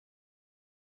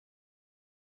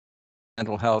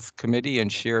Mental Health Committee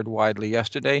and shared widely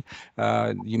yesterday.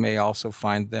 You may also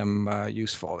find them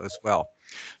useful as well.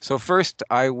 So first,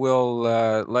 I will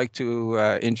like to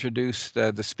introduce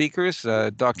the speakers.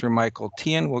 Dr. Michael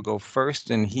Teehan will go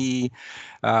first, and he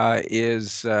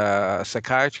is a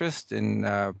psychiatrist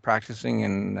practicing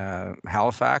in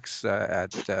Halifax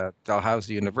at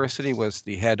Dalhousie University, was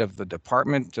the head of the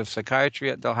Department of Psychiatry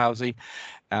at Dalhousie,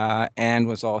 and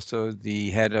was also the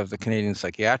head of the Canadian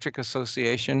Psychiatric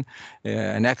Association,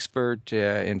 an expert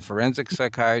in forensic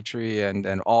psychiatry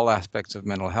and all aspects of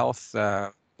mental health.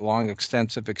 Long,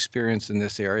 extensive experience in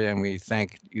this area, and we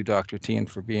thank you, Dr. Teehan,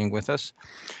 for being with us.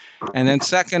 And then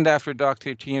second, after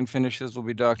Dr. Teehan finishes, will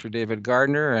be Dr. David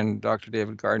Gardner, and Dr.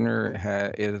 David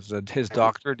Gardner is his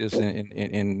doctorate is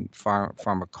in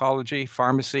pharmacy,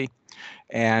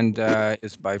 and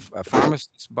is a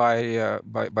pharmacist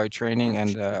by training,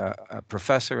 and a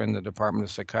professor in the Department of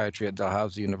Psychiatry at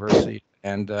Dalhousie University,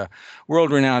 and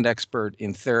world-renowned expert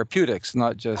in therapeutics,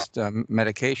 not just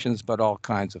medications, but all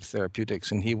kinds of therapeutics,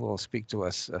 and he will speak to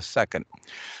us a second.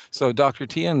 So Dr.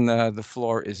 Teehan, the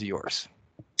floor is yours.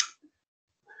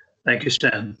 Thank you,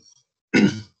 Stan. I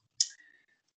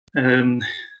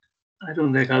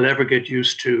don't think I'll ever get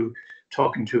used to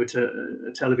talking to a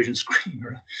television screen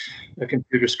or a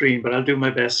computer screen, but I'll do my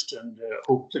best and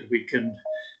hope that we can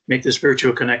make this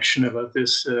virtual connection about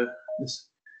this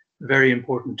very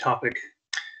important topic.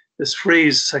 This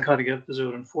phrase, psychotic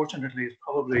episode, unfortunately,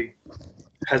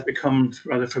 has become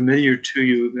rather familiar to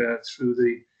you through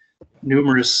the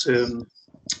numerous and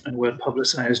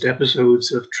well-publicized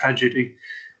episodes of tragedy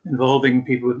involving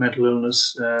people with mental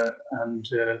illness and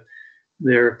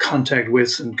their contact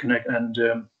with and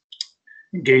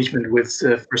engagement with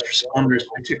first responders,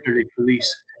 particularly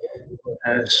police.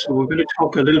 So we're going to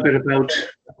talk a little bit about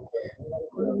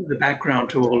the background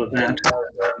to all of that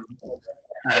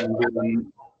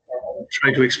and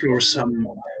try to explore some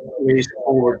ways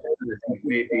forward that I think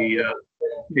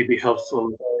may be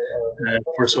helpful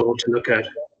for us all to look at.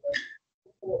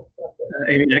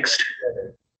 Amy, next.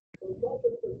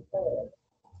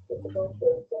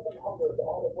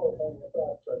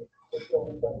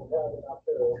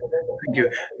 Thank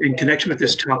you. In connection with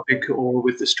this topic or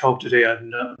with this talk today, I have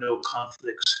no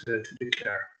conflicts to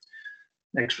declare.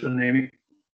 Next one, Amy.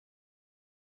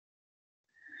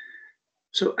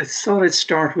 So I thought I'd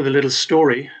start with a little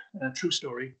story, a true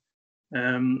story,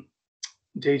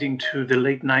 dating to the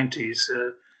late 90s.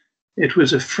 It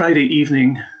was a Friday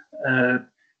evening.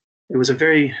 It was a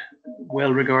very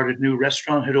well-regarded new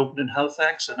restaurant had opened in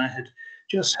Halifax, and I had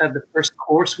just had the first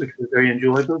course, which was very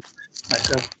enjoyable,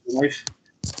 myself and my wife,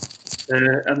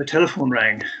 and the telephone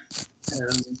rang.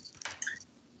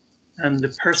 And the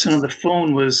person on the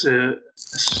phone was a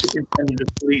superintendent of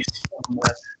police from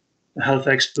the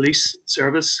Halifax Police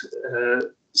Service,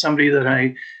 somebody that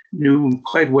I knew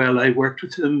quite well. I worked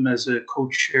with him as a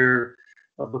co-chair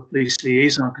of the police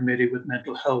liaison committee with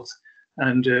mental health,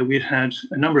 and we'd had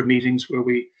a number of meetings where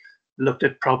we looked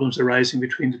at problems arising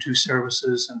between the two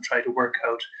services and tried to work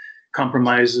out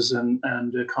compromises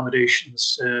and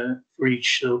accommodations for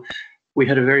each. So we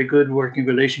had a very good working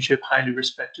relationship, highly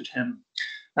respected him.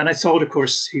 And I thought, of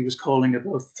course, he was calling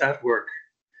about that work.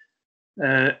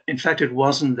 In fact, it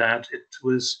wasn't that. It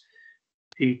was,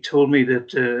 he told me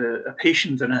that a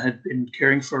patient that I had been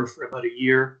caring for about a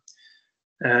year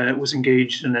was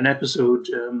engaged in an episode,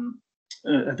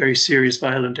 a very serious,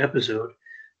 violent episode.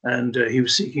 And he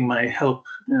was seeking my help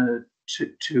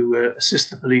to assist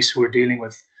the police who were dealing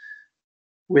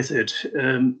with it.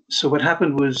 So what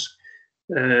happened was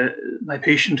my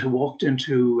patient who walked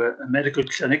into a medical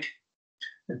clinic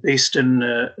based in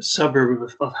a suburb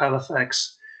of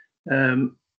Halifax,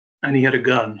 and he had a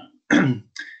gun.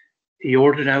 He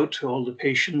ordered out to all the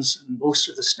patients and most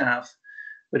of the staff,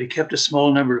 but he kept a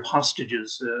small number of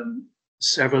hostages.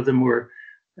 Several of them were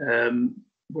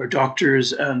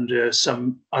doctors and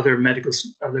some other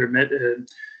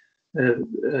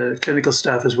clinical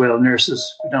staff as well,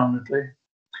 nurses predominantly.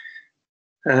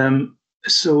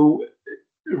 So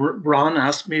Ron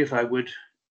asked me if I would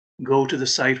go to the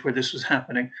site where this was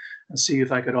happening and see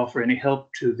if I could offer any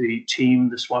help to the team,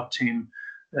 the SWAT team,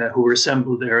 who were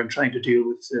assembled there and trying to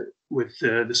deal with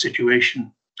the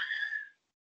situation,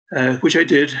 which I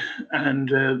did. And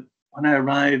when I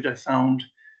arrived, I found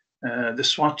the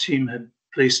SWAT team had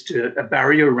placed a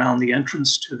barrier around the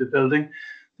entrance to the building.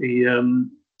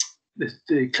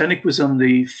 The clinic was on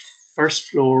the first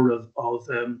floor of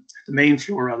the main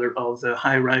floor, rather, of the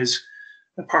high-rise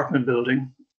apartment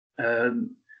building.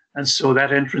 And so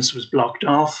that entrance was blocked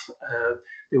off.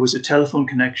 There was a telephone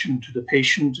connection to the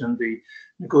patient, and the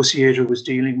negotiator was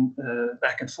dealing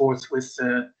back and forth with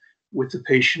the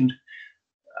patient.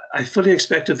 I fully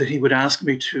expected that he would ask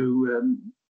me to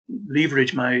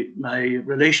leverage my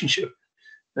relationship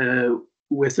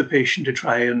with the patient to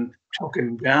try and talk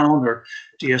him down or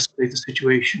de-escalate the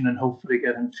situation and hopefully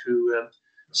get him to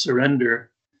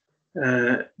surrender.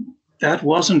 That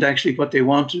wasn't actually what they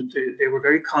wanted. They were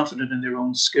very confident in their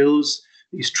own skills.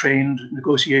 These trained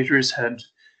negotiators had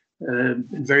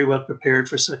been very well prepared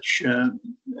for such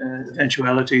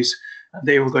eventualities, and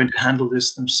they were going to handle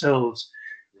this themselves.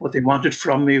 What they wanted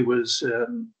from me was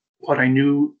what I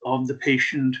knew of the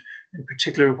patient, in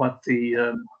particular what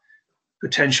the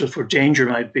potential for danger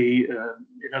might be.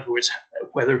 In other words,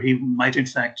 whether he might in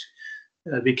fact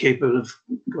be capable of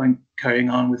carrying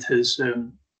on with his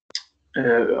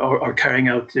or carrying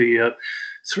out the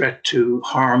threat to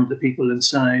harm the people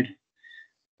inside.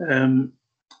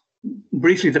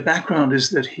 Briefly, the background is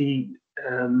that he,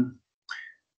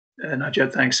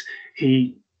 Najat, thanks.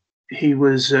 He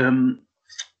was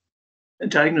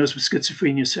diagnosed with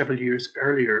schizophrenia several years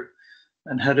earlier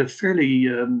and had a fairly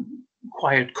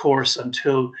quiet course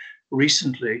until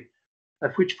recently,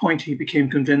 at which point he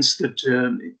became convinced that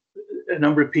a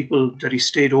number of people that he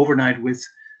stayed overnight with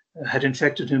had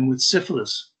infected him with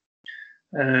syphilis.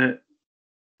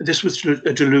 This was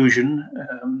a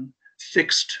delusion,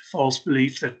 fixed false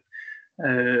belief that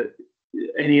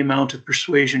any amount of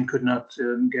persuasion could not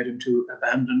get him to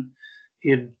abandon. He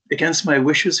had, against my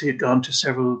wishes, he had gone to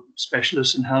several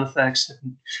specialists in Halifax,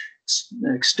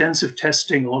 extensive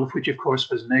testing, all of which, of course,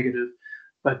 was negative,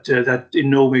 but that in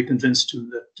no way convinced him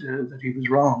that he was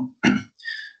wrong.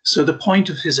 So the point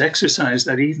of his exercise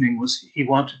that evening was he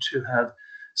wanted to have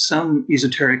some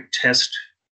esoteric test,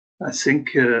 I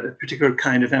think a particular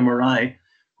kind of MRI,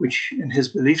 which in his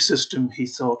belief system he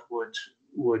thought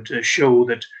would show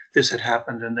that this had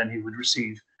happened, and then he would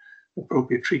receive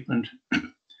appropriate treatment.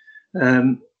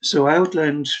 So I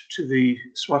outlined to the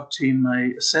SWAT team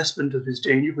my assessment of his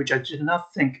danger, which I did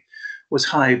not think was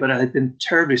high, but I had been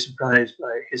terribly surprised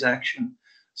by his action.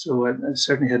 So I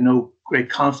certainly had no great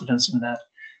confidence in that,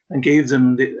 and gave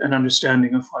them an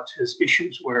understanding of what his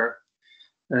issues were.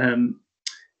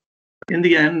 In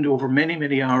the end, over many,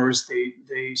 many hours,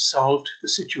 they solved the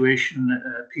situation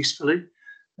peacefully.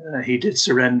 He did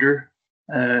surrender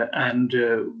and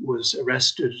was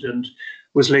arrested and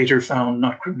was later found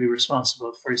not criminally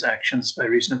responsible for his actions by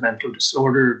reason of mental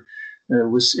disorder,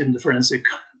 was in the forensic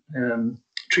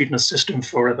treatment system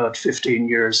for about 15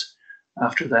 years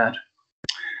after that.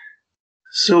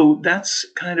 So that's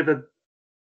kind of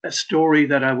a story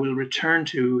that I will return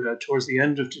to towards the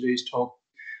end of today's talk,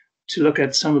 to look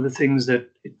at some of the things that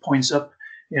it points up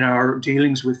in our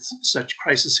dealings with such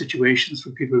crisis situations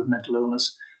for people with mental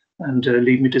illness, and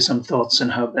lead me to some thoughts on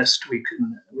how best we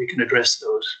can address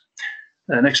those.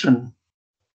 Next one,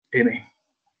 Amy.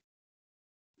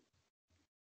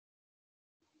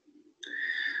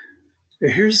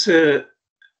 Here's an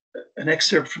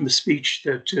excerpt from the speech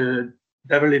that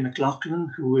Beverly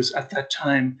McLaughlin, who was at that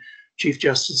time Chief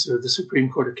Justice of the Supreme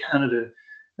Court of Canada,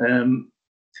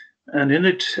 and in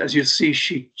it, as you'll see,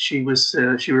 she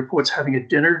reports having a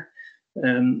dinner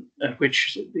at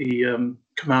which the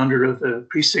commander of the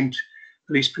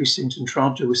police precinct in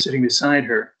Toronto was sitting beside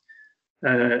her,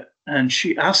 and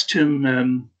she asked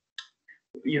him,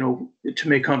 to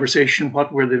make conversation,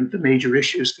 what were the major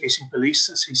issues facing police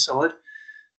as he saw it,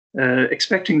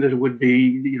 expecting that it would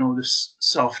be, the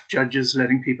soft judges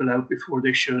letting people out before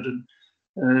they should,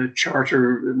 and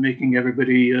charter making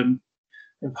everybody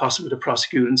impossible to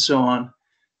prosecute, and so on.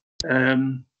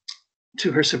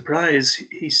 To her surprise,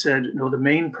 he said, no, the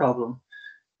main problem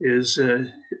is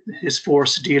his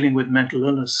force dealing with mental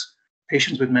illness,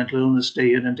 patients with mental illness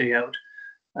day in and day out,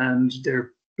 and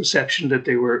their perception that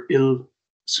they were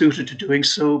ill-suited to doing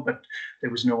so, but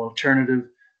there was no alternative,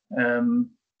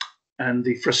 and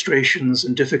the frustrations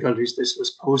and difficulties this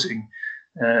was posing,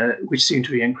 which seemed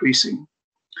to be increasing.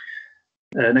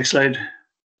 Next slide.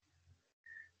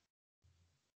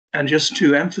 And just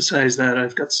to emphasize that,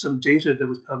 I've got some data that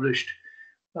was published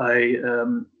by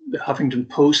the Huffington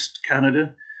Post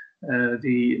Canada.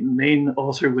 The main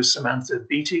author was Samantha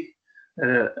Beattie,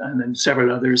 and then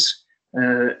several others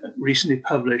recently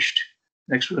published.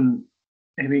 Next one,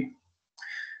 Amy.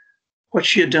 What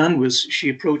she had done was she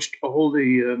approached all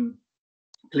the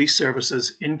police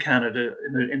services in Canada,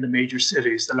 in the major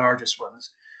cities, the largest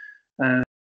ones,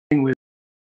 with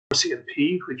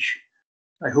RCMP, which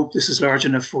I hope this is large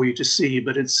enough for you to see,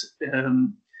 but it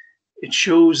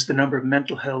shows the number of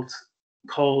mental health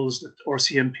calls that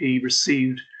RCMP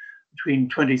received between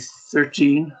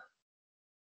 2013,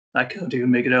 I can't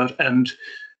even make it out, and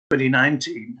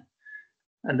 2019.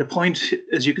 And the point,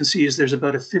 as you can see, is there's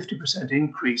about a 50%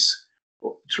 increase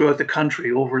throughout the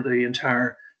country over the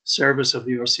entire service of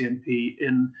the RCMP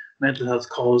in mental health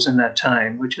calls in that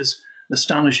time, which is an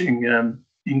astonishing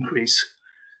increase.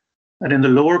 And in the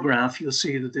lower graph, you'll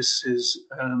see that this is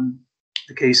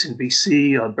the case in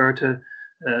BC, Alberta,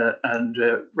 and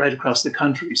right across the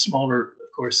country, smaller,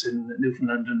 of course, in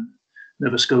Newfoundland and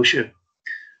Nova Scotia.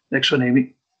 Next one,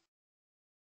 Amy.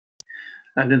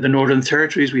 And in the Northern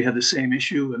Territories, we have the same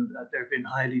issue, and there have been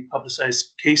highly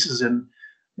publicized cases in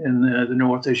the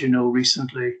North, as you know,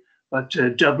 recently, but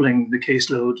doubling the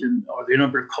caseload, or the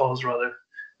number of calls, rather,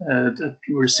 that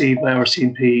were received by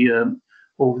RCMP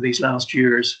over these last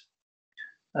years.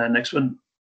 Next one.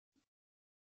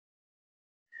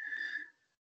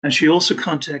 And she also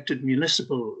contacted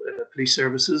municipal police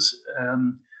services.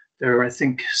 There are, I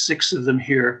think, 6 of them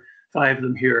here, 5 of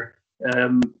them here.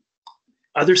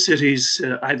 Other cities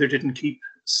either didn't keep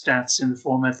stats in the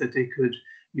format that they could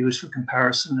use for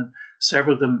comparison, and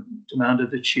several of them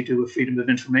demanded that she do a freedom of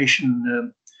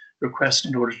information request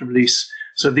in order to release.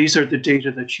 So these are the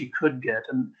data that she could get.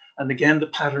 And again, the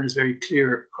pattern is very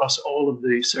clear across all of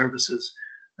the services.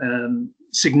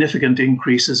 Significant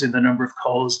increases in the number of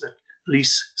calls that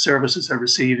police services are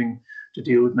receiving to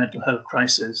deal with mental health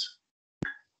crises.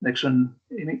 Next one,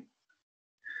 Amy.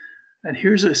 And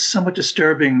here's a somewhat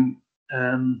disturbing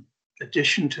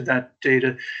addition to that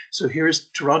data. So here's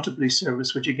Toronto Police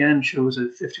Service, which again shows a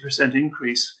 50%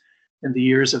 increase in the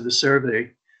years of the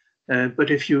survey.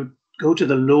 But if you go to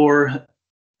the lower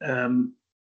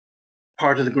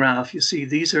part of the graph, you see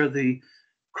these are the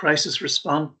crisis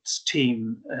response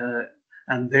team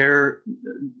and the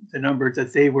number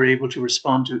that they were able to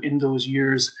respond to in those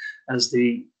years as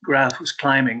the graph was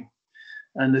climbing.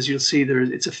 And as you'll see,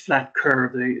 it's a flat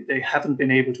curve. They haven't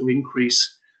been able to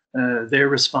increase their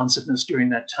responsiveness during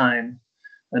that time.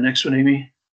 The next one,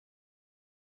 Amy.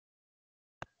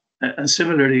 And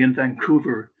similarly in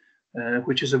Vancouver,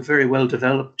 which is a very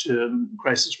well-developed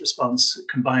crisis response,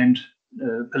 combined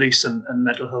police and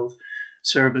mental health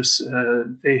service,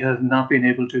 they have not been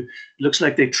able to. It looks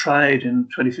like they tried in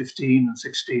 2015 and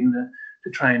 16 to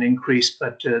try and increase,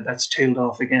 but that's tailed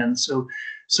off again. So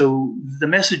the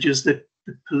message is that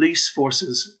the police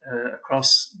forces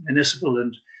across municipal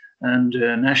and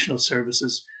national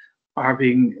services are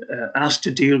being asked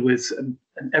to deal with an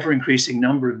ever-increasing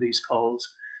number of these calls,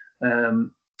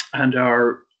 and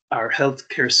our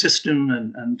healthcare system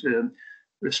and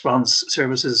response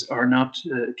services are not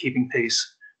keeping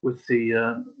pace with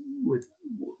the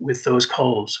with those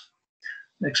calls.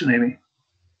 Next one, Amy.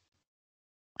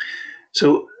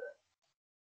 So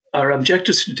our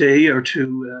objectives today are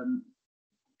to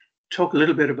talk a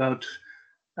little bit about,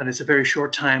 and it's a very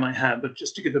short time I have, but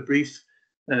just to give a brief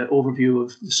overview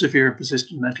of the severe and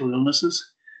persistent mental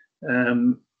illnesses,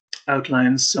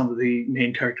 outlines some of the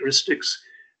main characteristics.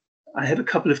 I have a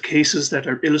couple of cases that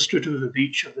are illustrative of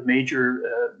each of the major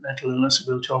mental illness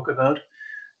we'll talk about,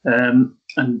 and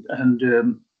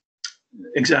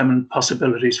examine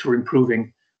possibilities for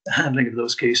improving the handling of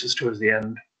those cases towards the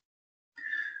end.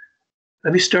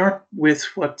 Let me start with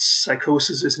what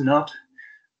psychosis is not.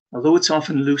 Although it's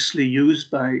often loosely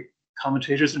used by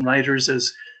commentators and writers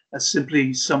as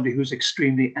simply somebody who's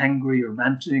extremely angry or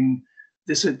ranting,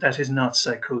 that is not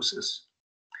psychosis.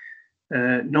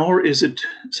 Nor is it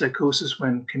psychosis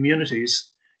when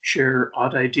communities share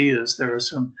odd ideas. There are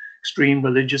some extreme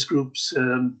religious groups,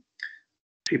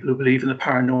 people who believe in the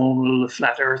paranormal, the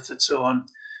flat earth, and so on.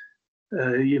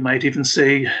 You might even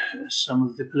say some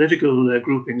of the political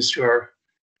groupings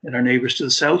in our neighbours to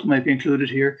the south might be included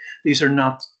here. This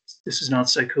is not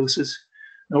psychosis,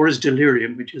 nor is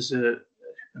delirium, which is a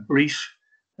brief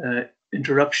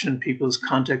interruption in people's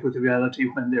contact with the reality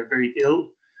when they're very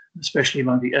ill, especially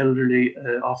among the elderly,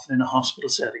 often in a hospital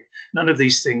setting. None of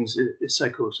these things is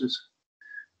psychosis.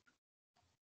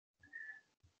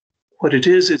 What it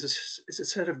is a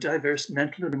set of diverse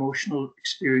mental and emotional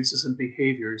experiences and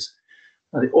behaviors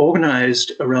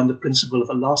organized around the principle of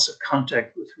a loss of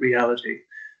contact with reality.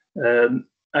 And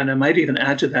I might even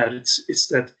add to that, it's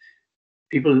that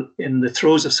people in the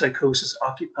throes of psychosis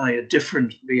occupy a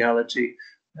different reality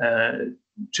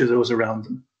to those around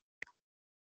them.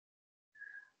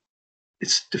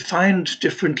 It's defined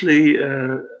differently,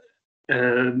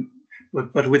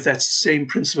 but with that same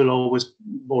principle always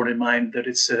borne in mind, that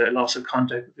it's a loss of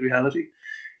contact with reality.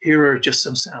 Here are just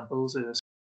some samples. A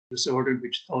disorder in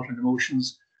which thought and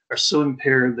emotions are so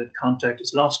impaired that contact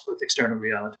is lost with external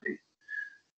reality.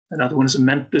 Another one is a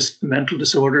mental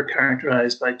disorder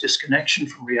characterized by disconnection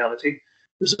from reality,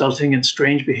 resulting in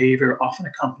strange behavior, often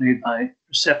accompanied by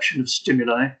perception of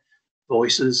stimuli,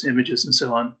 voices, images, and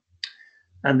so on.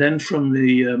 And then from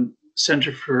the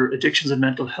Center for Addictions and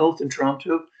Mental Health in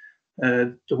Toronto,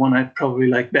 the one I probably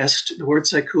like best. The word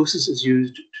psychosis is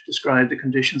used to describe the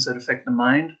conditions that affect the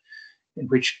mind, in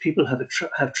which people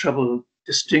have trouble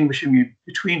distinguishing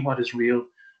between what is real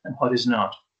and what is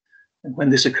not. And when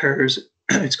this occurs,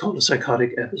 it's called a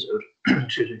psychotic episode.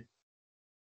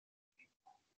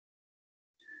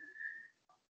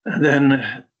 And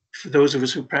then for those of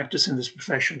us who practice in this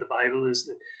profession, the Bible is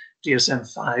the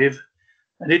DSM-5,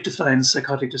 and it defines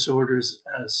psychotic disorders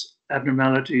as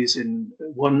abnormalities in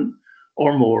one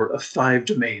or more of 5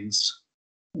 domains.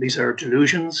 These are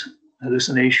delusions,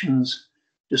 hallucinations,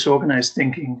 disorganized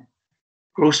thinking,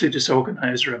 grossly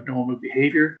disorganized or abnormal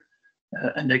behavior,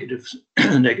 and negative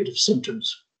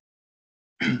symptoms.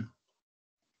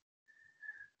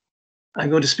 I'm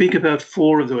going to speak about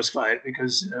 4 of those 5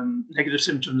 because negative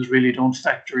symptoms really don't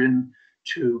factor in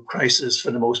to crisis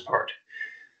for the most part.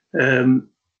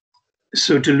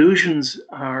 So delusions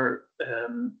are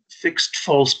fixed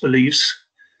false beliefs.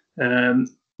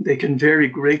 They can vary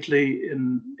greatly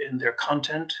in their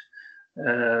content.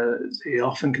 They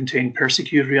often contain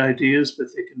persecutory ideas, but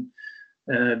they can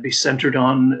be centered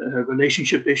on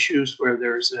relationship issues where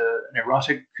there's an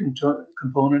erotic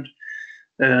component.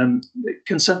 It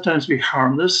can sometimes be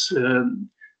harmless.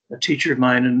 A teacher of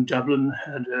mine in Dublin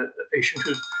had a patient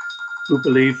who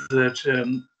believed that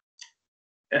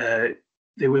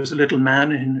there was a little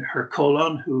man in her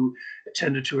colon who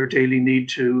attended to her daily need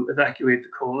to evacuate the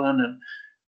colon, and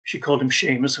she called him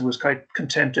Seamus and was quite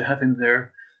content to have him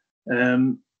there.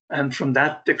 And from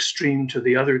that extreme to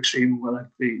the other extreme, well, like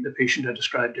the patient I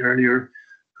described earlier,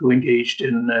 who engaged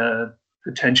in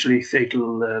potentially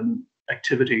fatal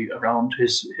activity around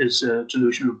his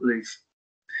delusional belief.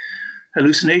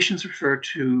 Hallucinations refer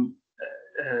to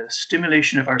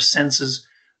stimulation of our senses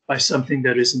by something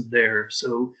that isn't there.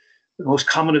 So the most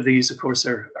common of these, of course,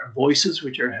 are voices,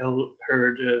 which are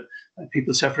heard by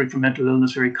people suffering from mental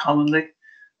illness very commonly.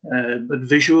 But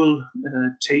visual,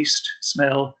 taste,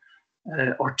 smell,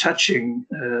 or touching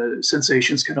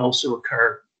sensations can also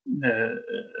occur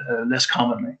less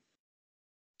commonly.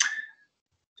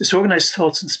 Disorganized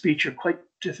thoughts and speech are quite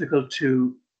difficult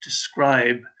to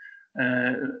describe,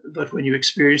 but when you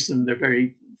experience them, they're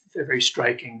very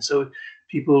striking. So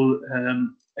people,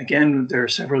 again, there are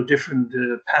several different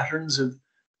patterns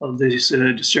of these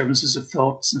disturbances of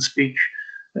thoughts and speech.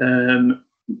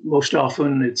 Most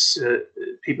often, it's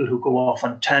people who go off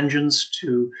on tangents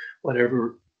to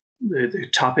whatever the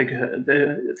topic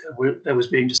that was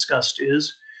being discussed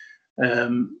is.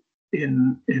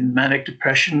 In manic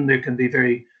depression, there can be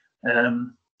very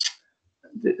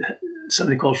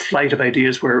something called flight of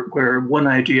ideas, where one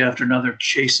idea after another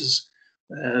chases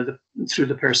through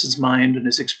the person's mind and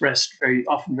is expressed very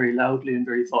often, very loudly and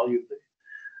very volubly.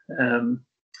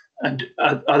 And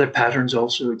other patterns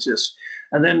also exist.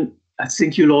 And then I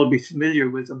think you'll all be familiar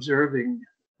with observing,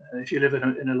 if you live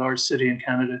in a large city in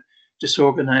Canada,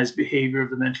 disorganized behavior of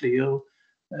the mentally ill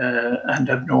and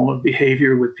abnormal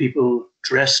behavior with people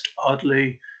dressed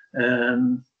oddly,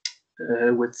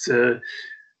 with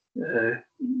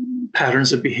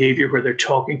patterns of behavior where they're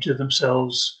talking to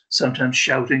themselves, sometimes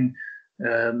shouting.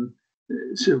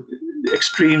 So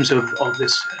extremes of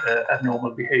this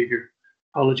abnormal behavior.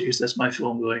 Apologies, that's my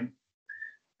phone going.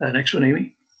 Next one,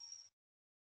 Amy.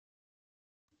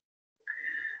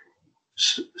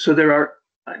 So there are,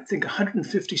 I think,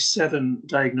 157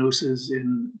 diagnoses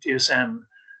in DSM,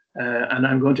 and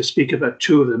I'm going to speak about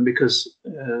 2 of them because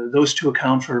those 2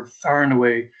 account for far and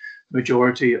away the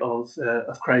majority of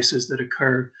crises that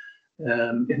occur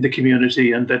in the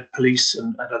community and that police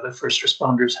and other first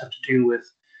responders have to deal with.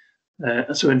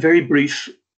 So in very brief,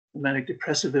 manic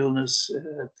depressive illness,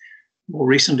 more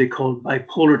recently called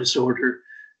bipolar disorder,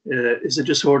 is a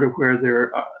disorder where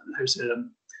there's a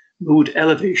mood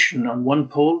elevation on one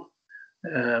pole,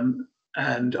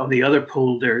 and on the other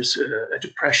pole there's a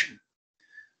depression.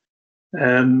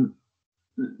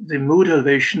 The mood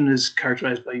elevation is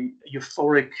characterized by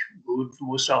euphoric mood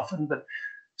most often, but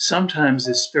sometimes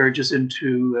this verges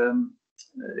into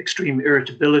extreme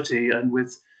irritability and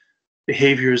with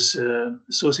behaviors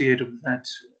associated with that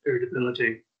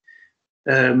irritability.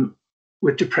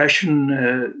 With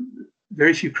depression,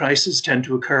 very few crises tend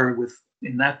to occur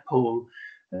in that pole,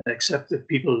 except that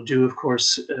people do, of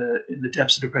course, in the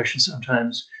depths of depression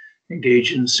sometimes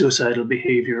engage in suicidal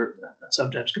behavior,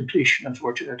 sometimes completion,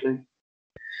 unfortunately.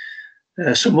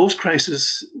 So most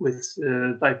crises with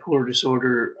bipolar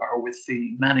disorder are with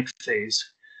the manic phase.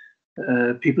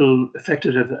 People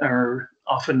affected are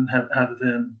often have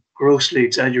grossly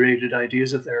exaggerated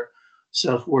ideas of their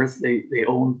self-worth. They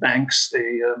own banks.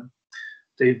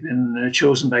 They've been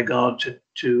chosen by God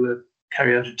to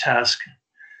carry out a task.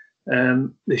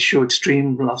 They show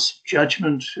extreme loss of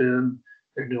judgment.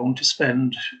 They're known to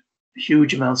spend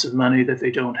huge amounts of money that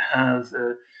they don't have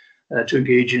to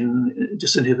engage in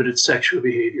disinhibited sexual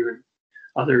behavior,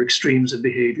 other extremes of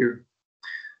behavior.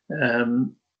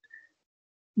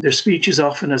 Their speech is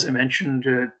often, as I mentioned,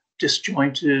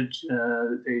 disjointed.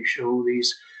 They show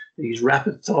these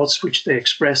rapid thoughts which they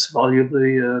express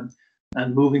volubly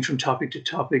and moving from topic to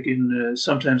topic in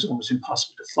sometimes almost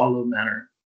impossible to follow manner.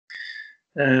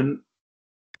 And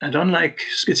unlike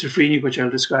schizophrenia, which I'll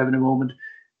describe in a moment,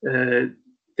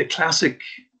 the classic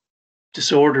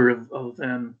disorder of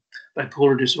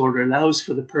bipolar disorder allows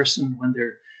for the person, when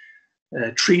they're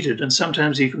treated, and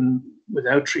sometimes even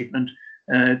without treatment,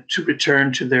 to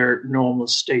return to their normal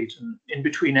state. And in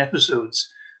between episodes,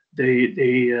 they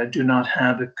do not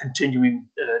have a continuing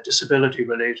disability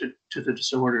related to the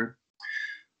disorder.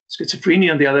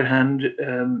 Schizophrenia, on the other hand,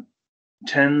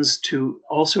 tends to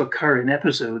also occur in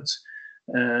episodes,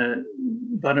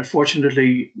 but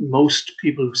unfortunately, most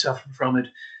people who suffer from it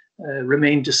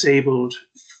remain disabled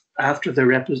after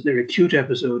their acute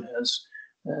episode has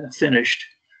finished.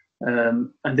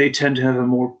 And they tend to have a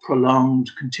more prolonged,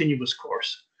 continuous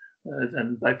course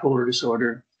than bipolar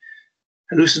disorder.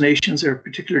 Hallucinations are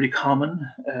particularly common,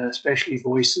 especially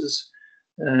voices.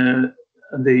 And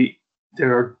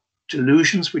there are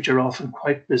delusions which are often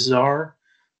quite bizarre,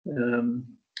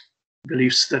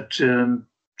 beliefs that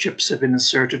chips have been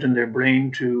inserted in their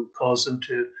brain to cause them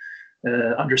to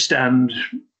understand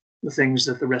the things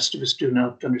that the rest of us do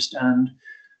not understand.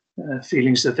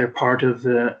 Feelings that they're part of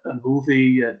a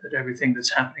movie, that everything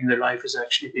that's happening in their life is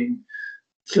actually being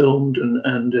filmed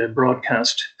and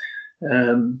broadcast.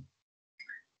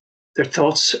 Their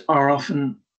thoughts are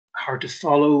often hard to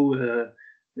follow.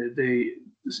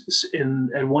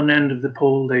 At one end of the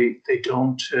pole, they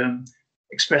don't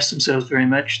express themselves very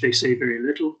much. They say very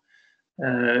little.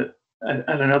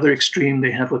 At another extreme,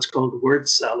 they have what's called word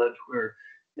salad, where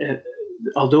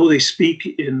although they speak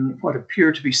in what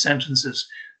appear to be sentences,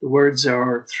 the words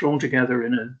are thrown together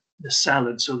in a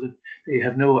salad so that they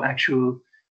have no actual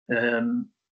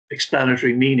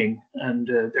explanatory meaning, and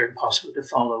they're impossible to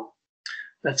follow.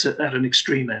 That's at an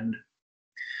extreme end.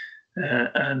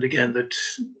 And again, that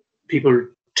people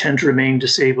tend to remain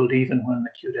disabled even when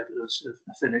acute episodes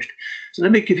have finished. So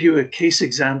let me give you a case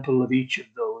example of each of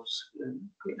those.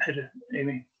 Go ahead,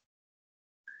 Amy.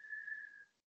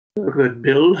 Talk about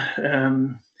Bill.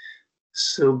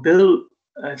 So Bill,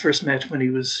 I first met when he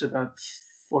was about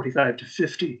 45 to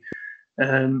 50.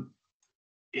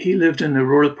 He lived in a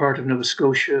rural part of Nova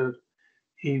Scotia.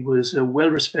 He was a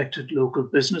well-respected local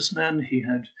businessman. He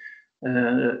had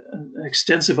an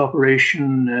extensive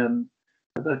operation,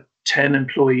 about 10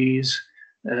 employees,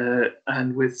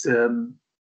 and with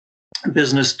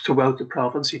business throughout the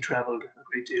province. He traveled a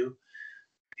great deal.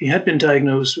 He had been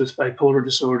diagnosed with bipolar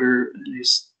disorder in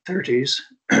his 30s.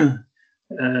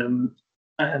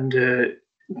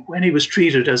 When he was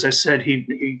treated, as I said,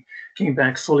 he came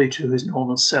back fully to his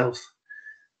normal self.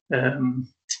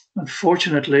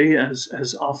 Unfortunately,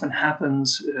 as often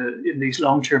happens in these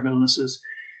long-term illnesses,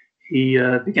 he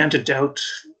began to doubt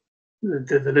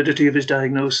the validity of his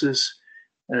diagnosis.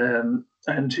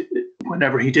 And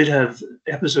whenever he did have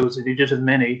episodes, and he did have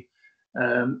many,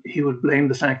 he would blame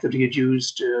the fact that he had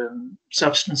used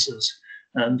substances,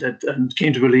 and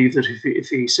came to believe that if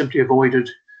he simply avoided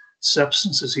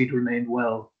substances, he'd remain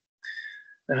well.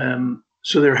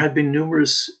 So there had been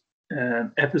numerous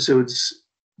episodes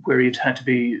where he'd had to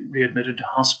be readmitted to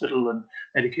hospital and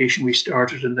medication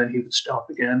restarted, and then he would stop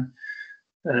again.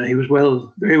 He was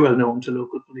very well known to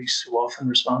local police, who often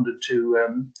responded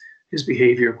to his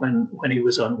behavior when he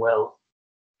was unwell.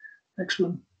 Next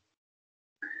one.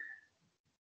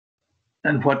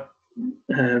 And what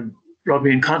brought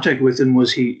me in contact with him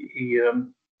was he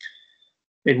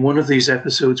in one of these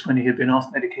episodes, when he had been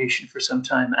off medication for some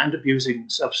time and abusing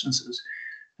substances,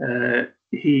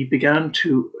 he began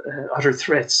to utter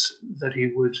threats that he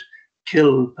would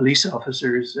kill police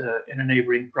officers in a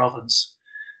neighboring province.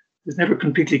 It was never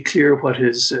completely clear what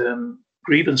his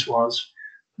grievance was,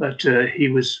 but he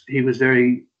was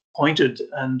very pointed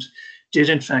and did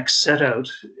in fact set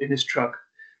out in his truck,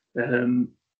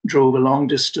 drove a long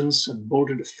distance and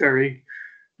boarded a ferry.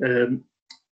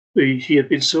 He had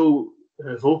been so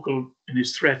vocal in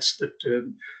his threats that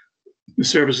the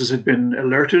services had been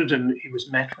alerted, and he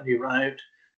was met when he arrived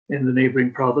in the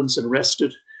neighboring province and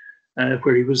arrested,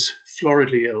 where he was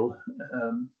floridly ill.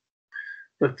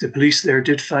 But the police there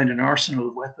did find an arsenal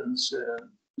of weapons,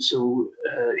 so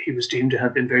he was deemed to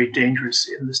have been very dangerous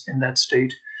in that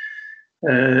state.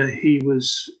 He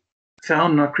was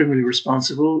found not criminally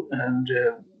responsible and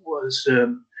was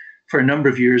for a number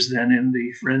of years then in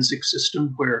the forensic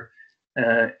system, where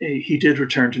he did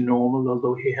return to normal,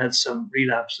 although he had some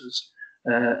relapses,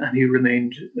 and he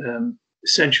remained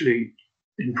essentially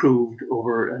improved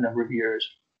over a number of years.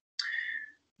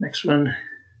 Next one.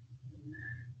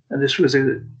 And this was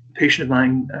a patient of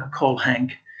mine called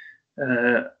Hank.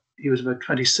 He was about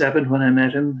 27 when I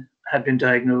met him, had been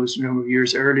diagnosed a number of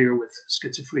years earlier with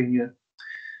schizophrenia.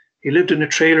 He lived in a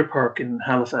trailer park in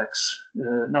Halifax,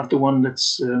 not the one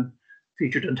that's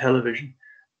featured on television,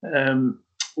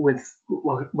 with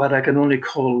what I can only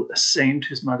call a saint,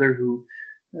 his mother, who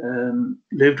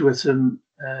lived with him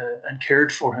and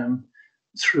cared for him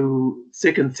through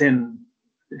thick and thin.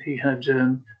 He had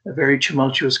a very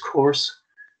tumultuous course.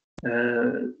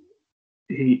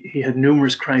 He had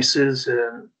numerous crises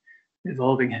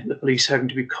involving the police having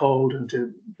to be called and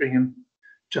to bring him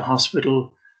to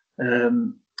hospital.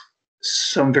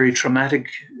 Some very traumatic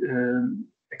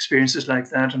experiences like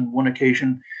that. On one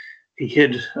occasion, he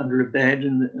hid under a bed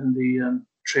in the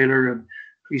trailer, and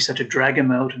police had to drag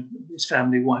him out, and his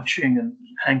family watching and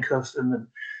handcuff him,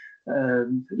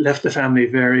 and left the family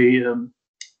very,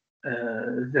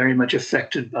 very much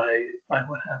affected by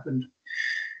what happened.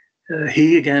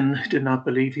 He again did not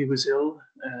believe he was ill,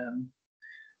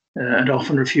 and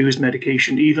often refused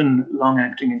medication, even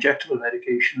long-acting injectable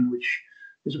medication, which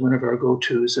is one of our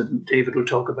go-tos, and David will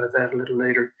talk about that a little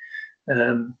later.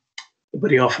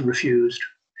 But he often refused.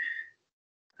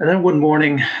 And then one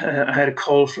morning, I had a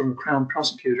call from a Crown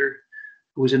prosecutor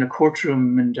who was in a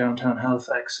courtroom in downtown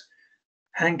Halifax.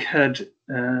 Hank had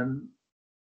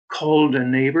called a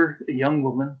neighbor, a young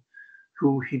woman,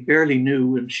 who he barely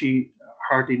knew, and she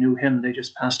hardly knew him. They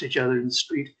just passed each other in the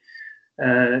street,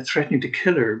 threatening to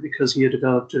kill her because he had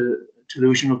developed a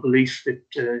delusional belief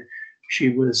that she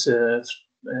was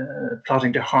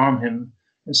plotting to harm him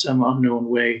in some unknown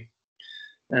way.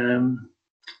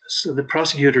 So the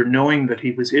prosecutor, knowing that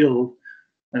he was ill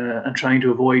and trying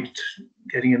to avoid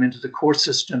getting him into the court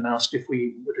system, asked if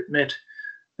we would admit,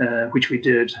 which we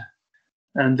did.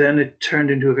 And then it turned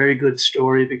into a very good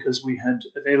story because we had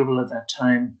available at that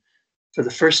time, for the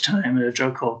first time, a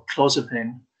drug called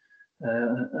clozapine.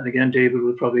 And again, David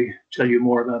will probably tell you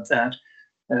more about that.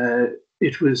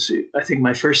 It was, I think,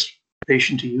 my first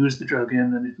patient to use the drug in,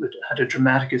 and it had a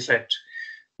dramatic effect.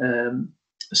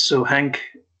 So Hank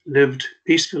lived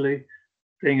peacefully,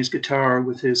 playing his guitar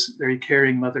with his very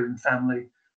caring mother and family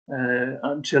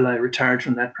until I retired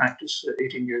from that practice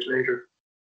 18 years later.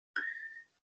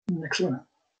 Next one.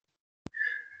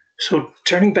 So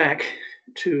turning back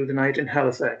to the night in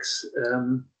Halifax,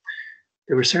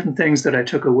 there were certain things that I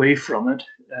took away from it.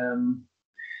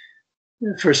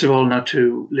 First of all, not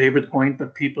to labor the point,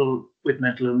 but people with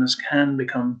mental illness can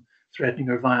become threatening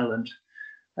or violent.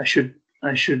 I should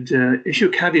issue a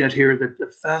caveat here that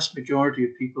the vast majority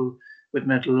of people with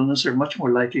mental illness are much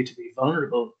more likely to be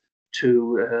vulnerable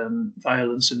to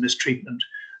violence and mistreatment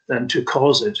than to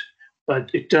cause it.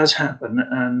 But it does happen,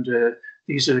 and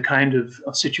these are the kind of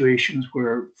situations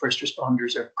where first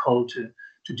responders are called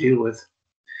to deal with.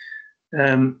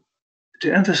 To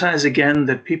emphasize again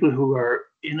that people who are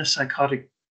in a psychotic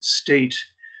state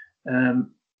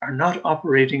are not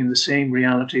operating in the same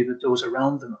reality that those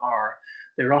around them are.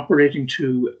 They're operating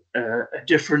to a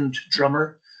different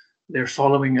drummer. They're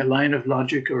following a line of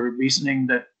logic or reasoning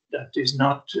that is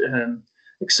not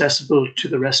accessible to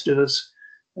the rest of us.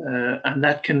 And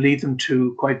that can lead them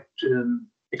to quite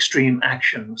extreme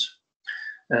actions.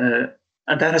 And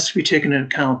that has to be taken into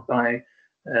account by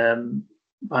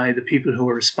the people who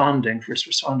are responding. First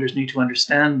responders need to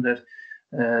understand that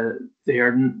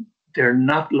they're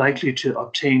not likely to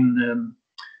obtain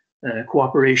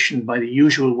cooperation by the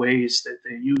usual ways that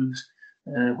they use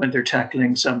when they're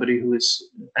tackling somebody who is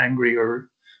angry or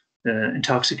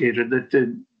intoxicated. That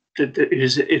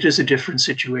it is a different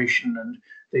situation, and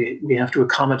we have to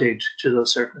accommodate to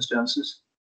those circumstances.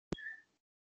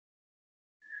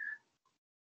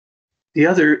 The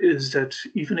other is that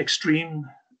even extreme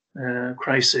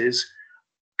crises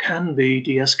can be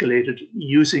de-escalated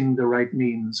using the right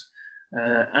means,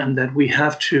 and that we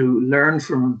have to learn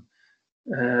from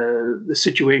the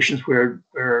situations where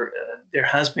there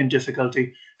has been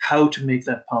difficulty, how to make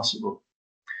that possible.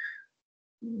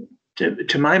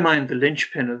 To my mind, the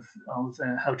linchpin of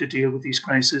how to deal with these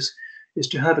crises is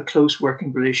to have a close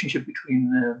working relationship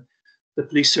between the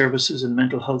police services and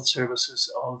mental health services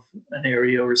of an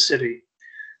area or a city.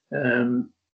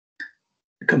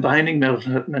 Combining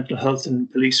mental health and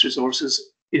police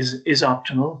resources is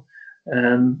optimal.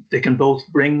 They can both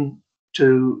bring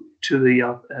to the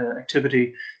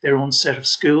activity their own set of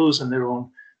skills and their own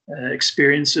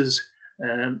experiences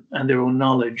and their own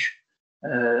knowledge.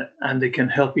 and they can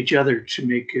help each other to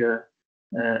make a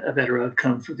better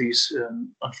outcome for these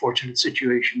unfortunate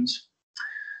situations.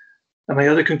 And my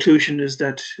other conclusion is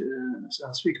that, as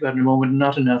I'll speak about in a moment,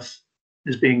 not enough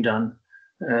is being done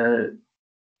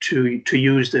to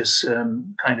use this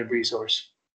kind of resource.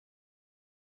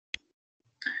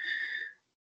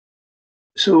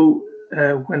 So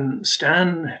when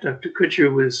Dr.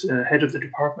 Kutcher was head of the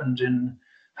department in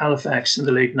Halifax in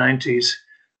the late 90s,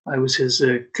 I was his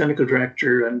clinical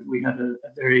director, and we had a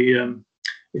very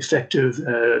effective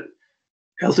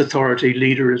health authority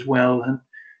leader as well. And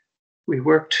we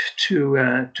worked to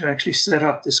actually set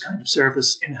up this kind of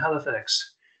service in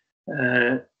Halifax.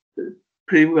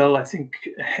 Pretty well, I think,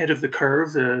 ahead of the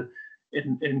curve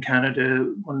in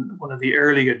Canada, one of the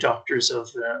early adopters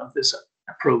of this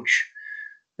approach.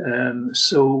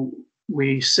 So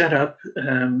we set up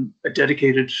a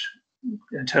dedicated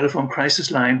telephone crisis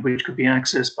line, which could be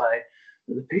accessed by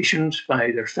the patient,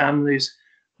 by their families,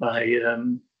 by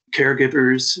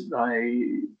caregivers,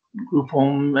 by group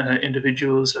home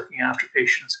individuals looking after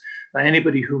patients, by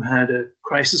anybody who had a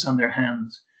crisis on their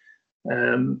hands.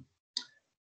 And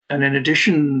in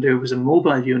addition, there was a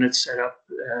mobile unit set up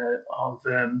of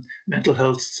mental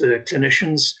health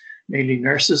clinicians, mainly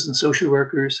nurses and social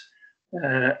workers,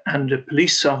 and a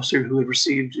police officer who had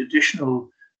received additional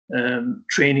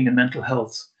training in mental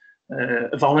health.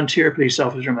 A volunteer police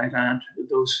officer, might add.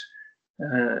 Those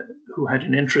who had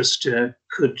an interest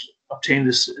could obtain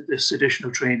this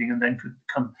additional training and then could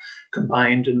become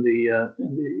combined in the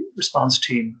response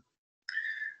team.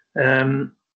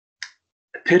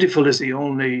 Pitiful is the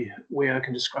only way I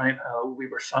can describe how we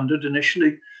were funded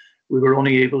initially. We were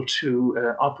only able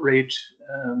to operate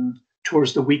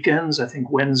towards the weekends, I think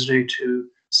Wednesday to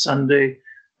Sunday,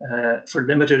 for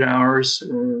limited hours,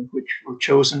 which were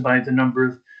chosen by the number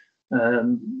of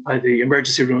by the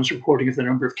emergency rooms reporting of the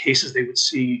number of cases they would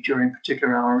see during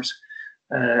particular hours.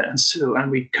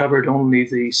 And we covered only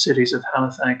the cities of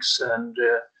Halifax and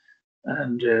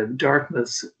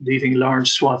Dartmouth, leaving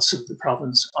large swaths of the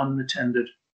province unattended.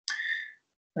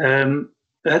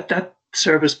 That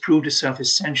service proved itself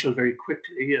essential very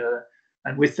quickly,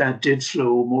 and with that did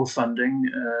flow more funding.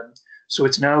 So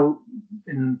it's now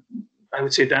been, I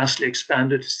would say, vastly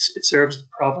expanded. It serves the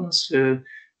province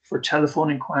for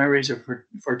telephone inquiries or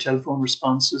for telephone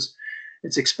responses.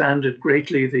 It's expanded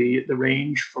greatly the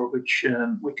range for which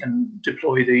we can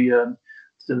deploy the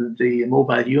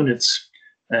mobile units.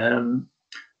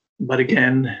 But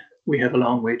again, we have a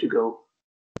long way to go.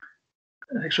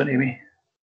 Next one, Amy.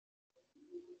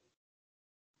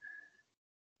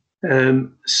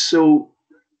 So,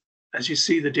 as you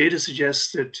see, the data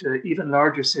suggests that even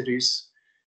larger cities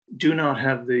do not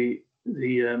have the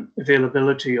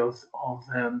availability of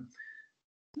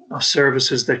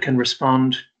services that can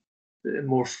respond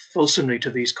more fulsomely to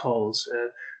these calls.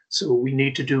 So we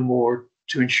need to do more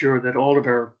to ensure that all of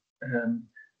our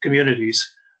communities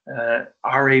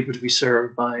are able to be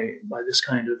served by this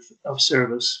kind of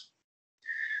service.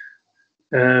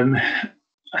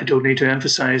 I don't need to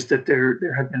emphasize that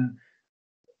there have been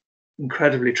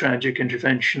incredibly tragic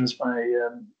interventions by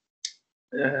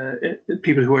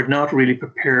people who are not really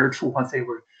prepared for what they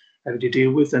were having to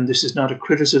deal with. And this is not a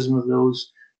criticism of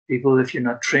those people. If you're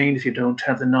not trained, if you don't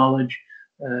have the knowledge,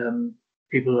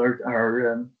 people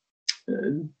are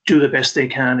do the best they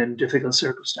can in difficult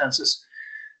circumstances.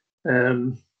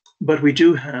 But we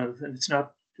do have, and it's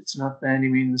not by any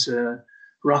means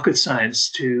rocket science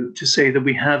to say that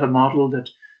we have a model that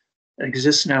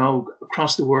exists now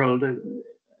across the world. A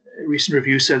recent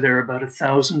review said there are about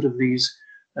 1,000 of these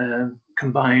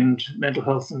combined mental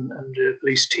health and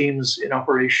police teams in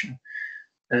operation.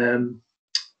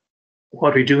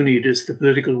 What we do need is the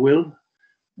political will,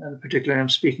 and particularly I'm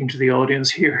speaking to the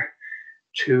audience here,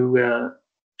 to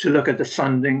look at the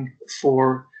funding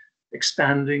for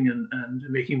expanding and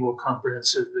making more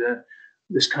comprehensive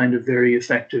this kind of very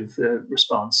effective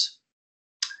response.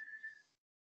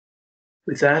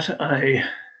 With that, I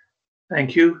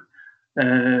thank you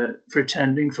for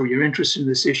attending, for your interest in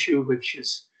this issue, which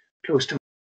is close to me.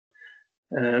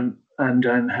 And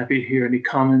I'm happy to hear any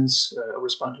comments or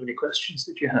respond to any questions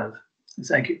that you have.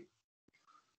 Thank you.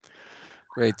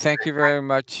 Great. Thank you very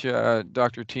much,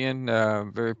 Dr.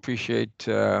 Teehan. Very appreciate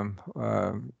the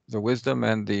wisdom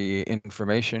and the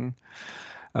information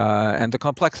and the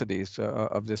complexities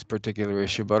of this particular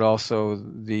issue, but also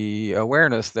the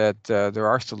awareness that there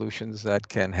are solutions that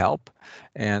can help,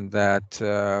 and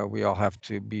that we all have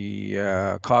to be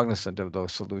cognizant of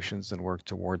those solutions and work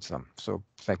towards them. So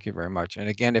thank you very much. And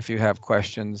again, if you have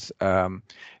questions,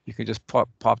 you can just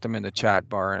pop them in the chat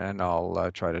bar, and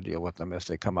I'll try to deal with them as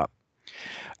they come up.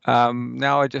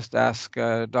 Now I just ask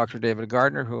Dr. David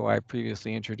Gardner, who I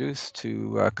previously introduced,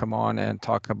 to come on and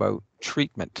talk about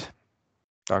treatment.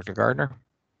 Dr. Gardner?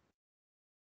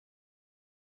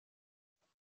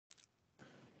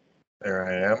 There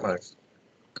I am. I've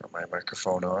got my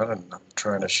microphone on and I'm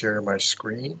trying to share my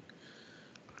screen.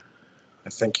 I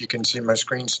think you can see my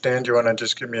screen. Stan, do you want to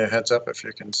just give me a heads up if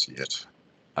you can see it?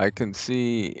 I can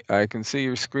see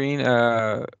your screen,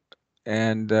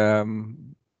 and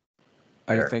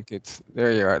I think it's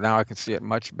there. You are now. I can see it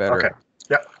much better. Okay.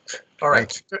 Yeah. All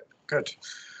right. Good.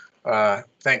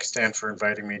 Thanks, Stan, for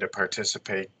inviting me to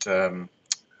participate to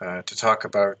talk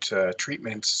about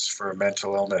treatments for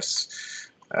mental illness.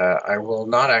 I will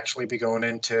not actually be going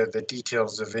into the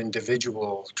details of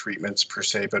individual treatments per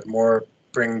se, but more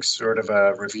bring sort of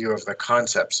a review of the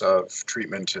concepts of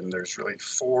treatment. And there's really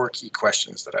 4 key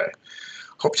questions that I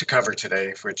hope to cover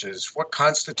today, which is what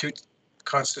constitutes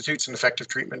an effective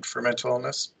treatment for mental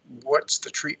illness? What's the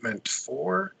treatment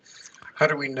for? How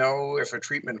do we know if a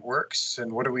treatment works?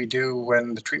 And what do we do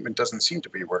when the treatment doesn't seem to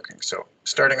be working? So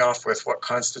starting off with what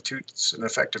constitutes an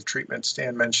effective treatment,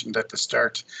 Stan mentioned at the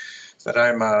start that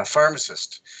I'm a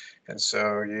pharmacist. And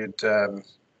so you'd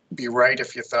be right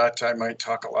if you thought I might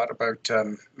talk a lot about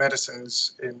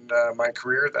medicines in my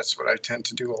career. That's what I tend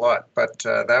to do a lot. But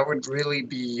that would really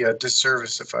be a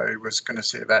disservice if I was going to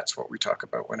say that's what we talk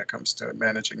about when it comes to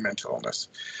managing mental illness.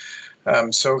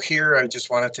 So here I just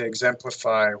wanted to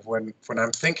exemplify when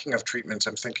I'm thinking of treatments,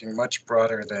 I'm thinking much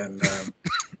broader than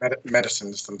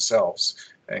medicines themselves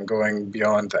and going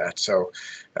beyond that. So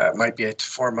it might be a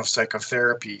form of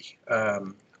psychotherapy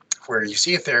where you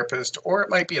see a therapist, or it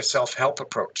might be a self-help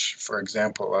approach, for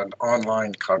example, an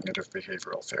online cognitive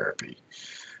behavioral therapy.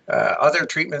 Other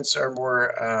treatments are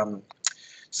more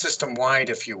system-wide,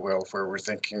 if you will, where we're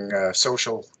thinking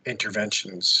social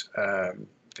interventions,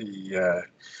 the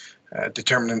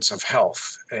determinants of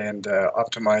health, and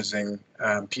optimizing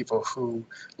people who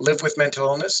live with mental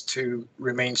illness to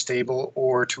remain stable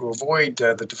or to avoid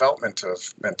the development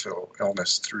of mental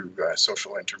illness through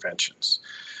social interventions.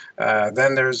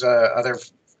 Then there's other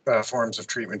forms of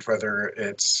treatment, whether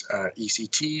it's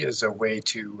ECT as a way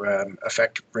to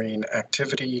affect brain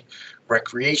activity,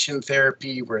 recreation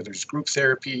therapy, where there's group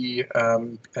therapy,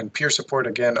 and peer support,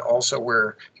 again, also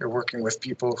where you're working with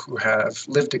people who have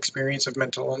lived experience of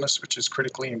mental illness, which is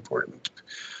critically important.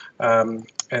 And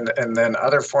then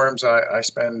other forms, I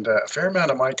spend a fair amount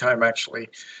of my time actually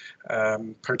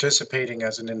participating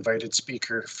as an invited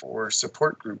speaker for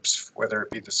support groups, whether it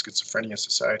be the Schizophrenia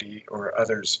Society or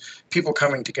others, people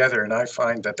coming together. And I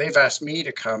find that they've asked me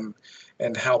to come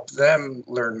and help them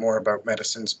learn more about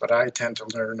medicines, but I tend to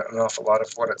learn an awful lot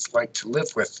of what it's like to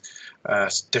live with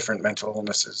different mental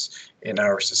illnesses in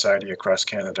our society across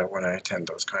Canada when I attend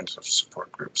those kinds of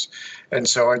support groups. And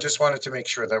so I just wanted to make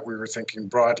sure that we were thinking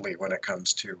broadly when it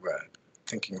comes to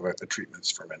thinking about the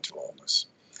treatments for mental illness.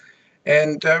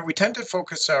 And we tend to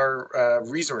focus our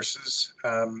resources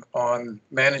on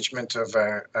management of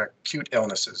acute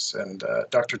illnesses. And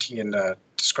Dr. Teehan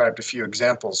described a few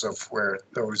examples of where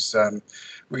those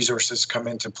resources come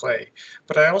into play.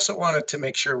 But I also wanted to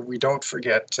make sure we don't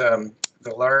forget the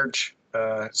large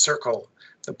circle,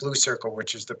 the blue circle,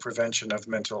 which is the prevention of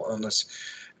mental illness,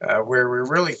 where we're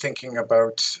really thinking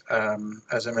about,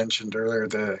 as I mentioned earlier,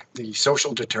 the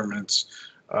social determinants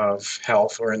of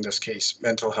health, or in this case,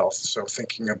 mental health. So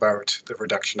thinking about the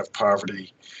reduction of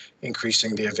poverty,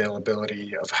 increasing the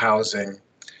availability of housing,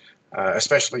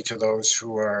 especially to those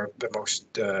who are the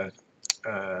most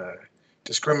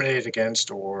discriminated against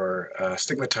or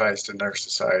stigmatized in our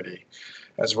society,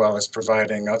 as well as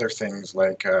providing other things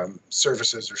like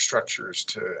services or structures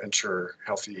to ensure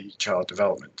healthy child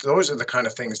development. Those are the kind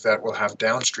of things that will have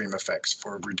downstream effects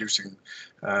for reducing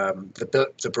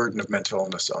the burden of mental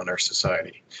illness on our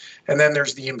society. And then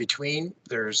there's the in-between.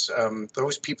 There's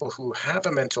those people who have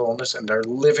a mental illness and are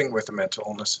living with a mental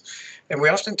illness. And we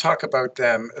often talk about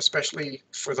them, especially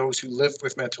for those who live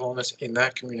with mental illness in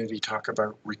that community, talk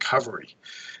about recovery.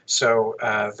 So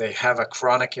they have a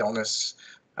chronic illness,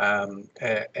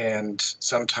 and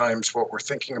sometimes what we're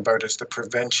thinking about is the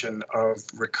prevention of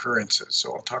recurrences.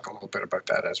 So I'll talk a little bit about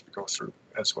that as we go through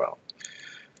as well.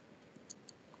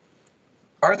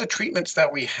 Are the treatments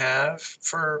that we have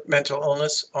for mental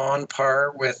illness on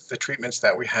par with the treatments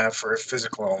that we have for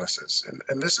physical illnesses?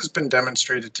 And this has been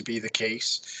demonstrated to be the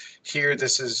case. Here,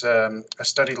 this is a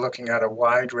study looking at a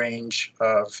wide range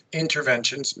of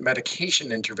interventions,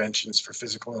 medication interventions for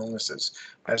physical illnesses,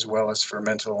 as well as for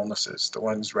mental illnesses. The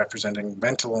ones representing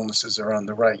mental illnesses are on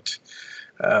the right.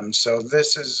 So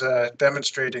this is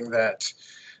demonstrating that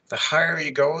the higher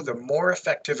you go, the more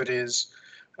effective it is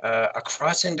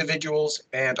across individuals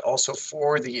and also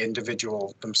for the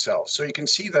individual themselves. So you can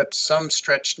see that some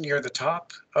stretch near the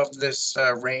top of this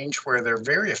range where they're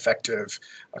very effective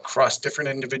across different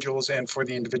individuals and for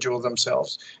the individual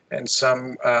themselves, and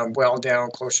some well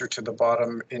down closer to the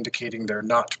bottom, indicating they're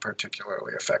not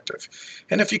particularly effective.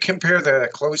 And if you compare the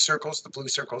closed circles, the blue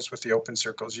circles with the open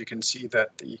circles, you can see that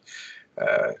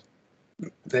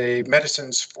the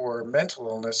medicines for mental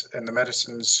illness and the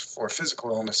medicines for physical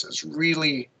illnesses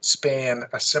really span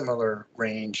a similar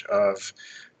range of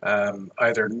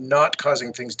either not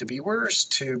causing things to be worse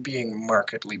to being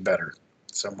markedly better,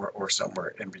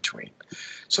 somewhere in between.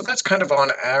 So that's kind of on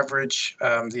average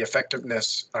the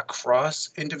effectiveness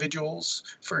across individuals.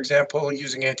 For example,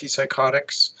 using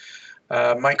antipsychotics,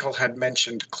 Michael had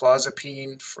mentioned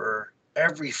clozapine. For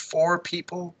every 4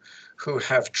 people who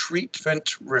have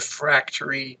treatment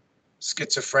refractory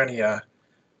schizophrenia,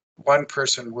 1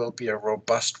 person will be a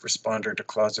robust responder to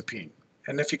clozapine.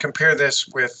 And if you compare this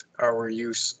with our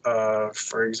use of,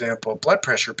 for example, blood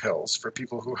pressure pills for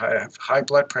people who have high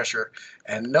blood pressure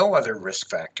and no other risk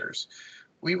factors,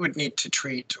 we would need to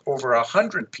treat over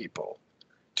 100 people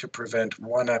to prevent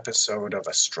 1 episode of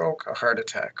a stroke, a heart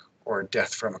attack, or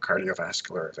death from a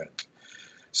cardiovascular event.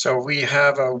 So we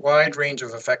have a wide range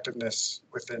of effectiveness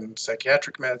within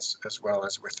psychiatric meds as well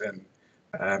as within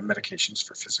medications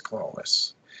for physical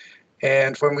illness.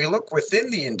 And when we look within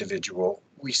the individual,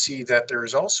 we see that there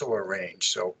is also a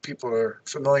range. So people are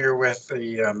familiar with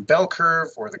the bell curve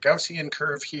or the Gaussian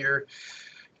curve here.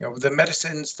 You know, the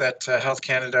medicines that Health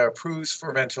Canada approves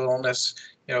for mental illness,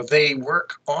 you know, they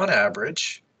work on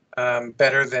average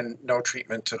better than no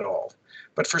treatment at all.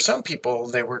 But for some people,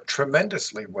 they work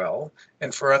tremendously well,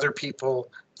 and for other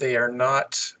people, they are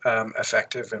not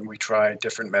effective, and we try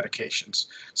different medications.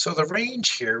 So the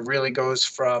range here really goes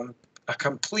from a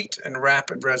complete and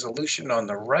rapid resolution on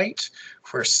the right,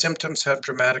 where symptoms have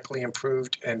dramatically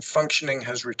improved and functioning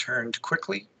has returned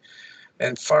quickly.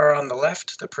 And far on the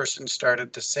left, the person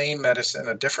started the same medicine,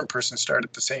 a different person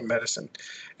started the same medicine,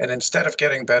 and instead of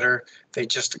getting better, they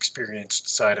just experienced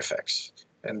side effects,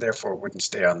 and therefore wouldn't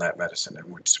stay on that medicine and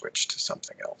would switch to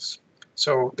something else.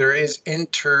 So there is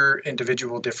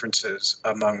inter-individual differences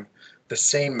among the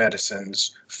same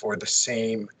medicines for the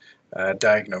same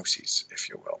diagnoses, if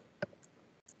you will.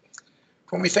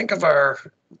 When we think of our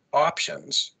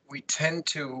options, we tend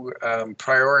to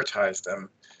prioritize them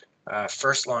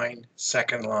first line,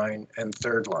 second line, and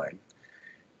third line.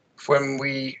 When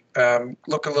we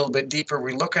look a little bit deeper,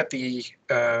 we look at the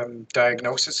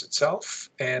diagnosis itself,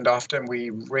 and often we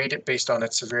rate it based on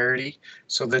its severity.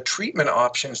 So the treatment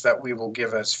options that we will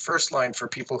give as first line for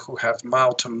people who have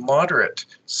mild to moderate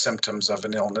symptoms of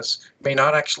an illness may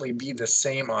not actually be the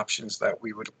same options that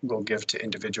we will give to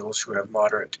individuals who have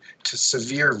moderate to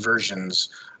severe versions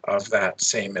of that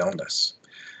same illness.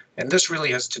 And this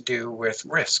really has to do with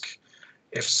risk.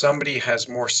 If somebody has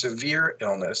more severe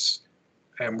illness,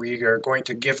 and we are going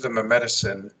to give them a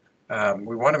medicine,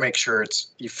 we want to make sure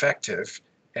it's effective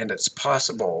and it's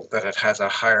possible that it has a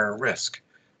higher risk.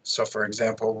 So for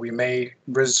example, we may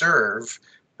reserve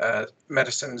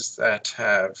medicines that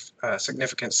have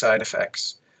significant side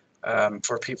effects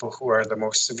for people who are the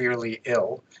most severely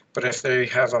ill. But if they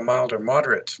have a mild or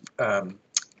moderate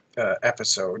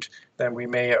episode, then we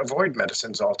may avoid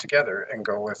medicines altogether and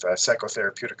go with a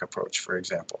psychotherapeutic approach, for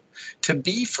example. To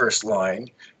be first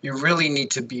line, you really need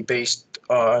to be based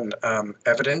on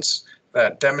evidence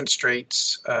that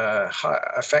demonstrates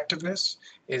effectiveness,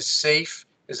 is safe,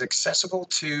 is accessible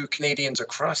to Canadians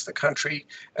across the country,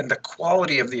 and the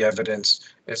quality of the evidence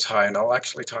is high. And I'll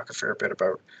actually talk a fair bit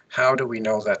about how do we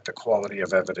know that the quality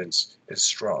of evidence is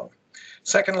strong.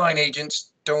 Second line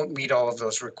agents don't meet all of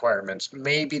those requirements.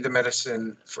 Maybe the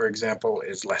medicine, for example,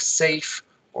 is less safe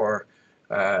or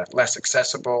less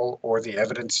accessible, or the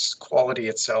evidence quality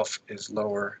itself is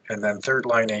lower. And then third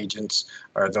line agents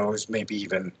are those maybe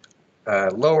even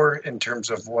lower in terms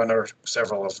of one or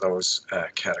several of those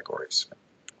categories.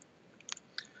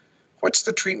 What's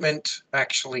the treatment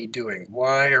actually doing?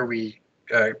 Why are we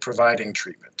providing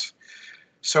treatment?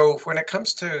 So when it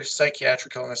comes to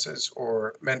psychiatric illnesses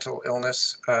or mental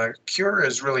illness, cure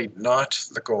is really not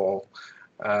the goal.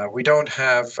 We don't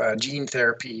have gene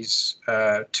therapies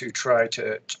to try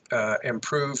to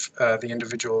improve the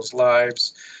individual's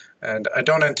lives. And I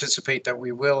don't anticipate that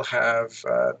we will have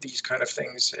these kind of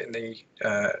things in the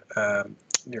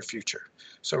near future.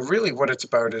 So really what it's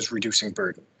about is reducing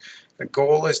burden. The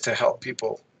goal is to help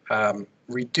people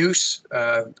reduce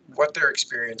what they're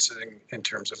experiencing in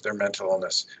terms of their mental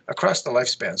illness across the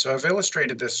lifespan. So I've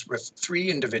illustrated this with 3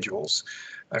 individuals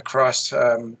across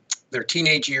their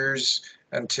teenage years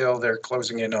until they're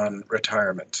closing in on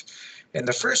retirement. In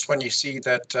the first one, you see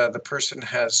that the person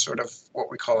has sort of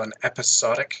what we call an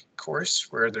episodic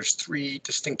course, where there's 3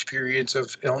 distinct periods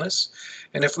of illness.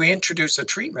 And if we introduce a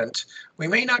treatment, we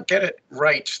may not get it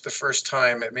right the first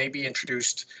time. It may be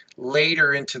introduced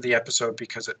later into the episode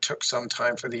because it took some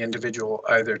time for the individual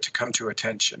either to come to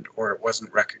attention or it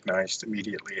wasn't recognized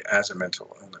immediately as a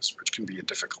mental illness, which can be a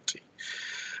difficulty.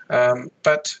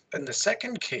 But in the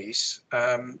second case,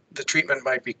 the treatment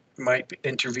might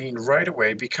intervene right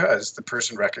away because the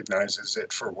person recognizes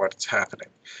it for what's happening.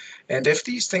 And if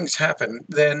these things happen,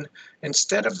 then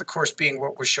instead of the course being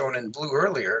what was shown in blue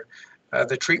earlier,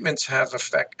 the treatments have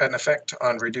an effect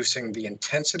on reducing the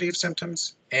intensity of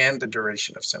symptoms and the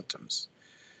duration of symptoms.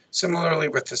 Similarly,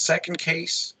 with the second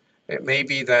case, it may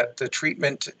be that the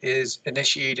treatment is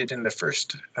initiated in the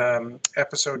first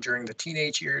episode during the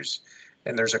teenage years,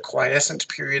 and there's a quiescent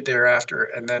period thereafter,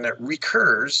 and then it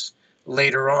recurs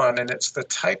later on. And it's the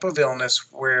type of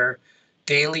illness where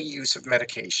daily use of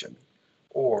medication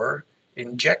or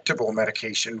injectable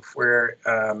medication, where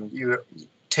you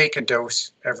take a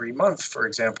dose every month, for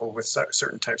example, with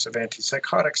certain types of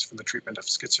antipsychotics for the treatment of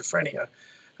schizophrenia,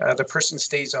 the person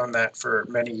stays on that for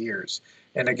many years.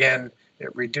 And again,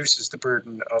 it reduces the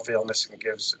burden of illness and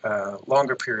gives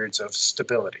longer periods of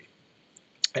stability.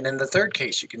 And in the third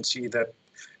case, you can see that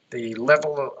the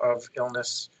level of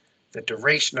illness, the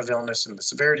duration of illness, and the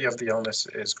severity of the illness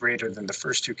is greater than the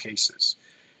first 2 cases.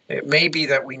 It may be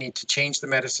that we need to change the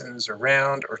medicines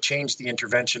around or change the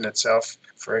intervention itself,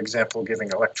 for example, giving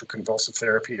electroconvulsive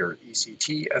therapy or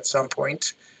ECT at some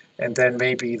point. And then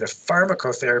maybe the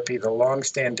pharmacotherapy, the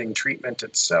long-standing treatment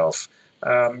itself,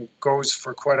 goes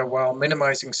for quite a while,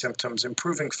 minimizing symptoms,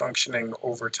 improving functioning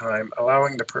over time,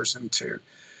 allowing the person to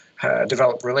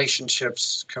develop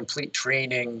relationships, complete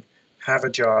training, have a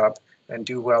job, and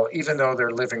do well, even though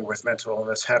they're living with mental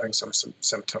illness, having some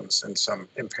symptoms and some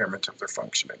impairment of their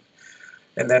functioning.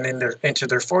 And then into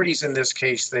their 40s, in this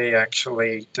case, they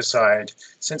actually decide,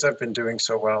 since I've been doing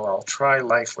so well, I'll try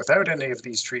life without any of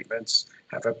these treatments,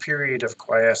 have a period of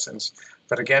quiescence,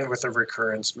 but again, with a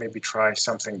recurrence, maybe try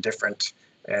something different,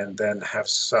 and then have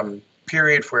some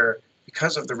period where,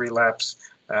 because of the relapse,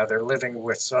 they're living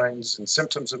with signs and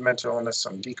symptoms of mental illness,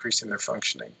 some decrease in their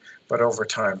functioning, but over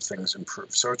time things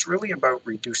improve. So it's really about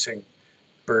reducing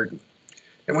burden.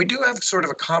 And we do have sort of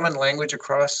a common language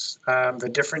across the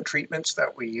different treatments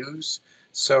that we use.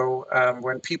 So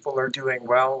when people are doing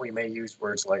well, we may use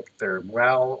words like they're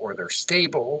well, or they're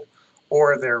stable,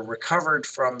 or they're recovered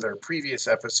from their previous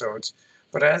episodes.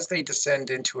 But as they descend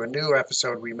into a new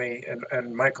episode, we may,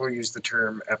 and Michael used the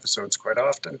term episodes quite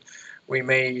often, we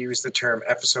may use the term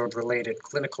episode-related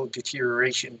clinical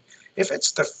deterioration. If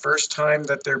it's the first time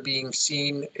that they're being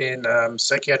seen in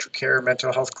psychiatric care,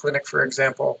 mental health clinic, for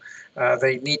example,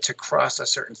 they need to cross a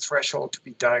certain threshold to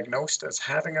be diagnosed as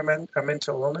having a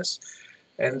mental illness.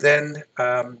 And then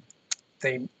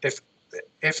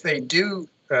if they do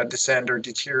descend or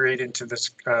deteriorate into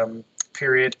this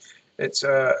period, it's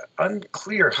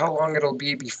unclear how long it'll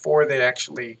be before they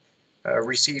actually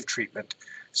receive treatment.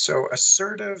 So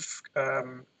assertive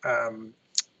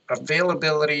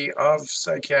availability of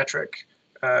psychiatric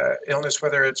illness,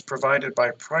 whether it's provided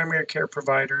by primary care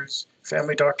providers,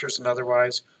 family doctors and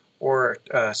otherwise, or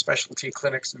specialty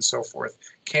clinics and so forth,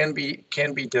 can be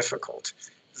difficult.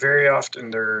 Very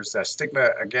often there's a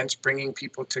stigma against bringing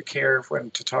people to care when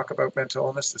to talk about mental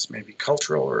illness. This may be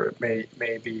cultural, or it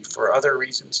may be for other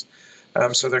reasons.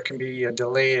 So there can be a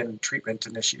delay in treatment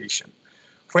initiation.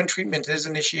 When treatment is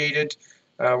initiated,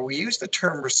 we use the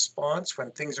term response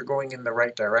when things are going in the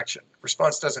right direction.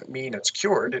 Response doesn't mean it's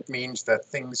cured, it means that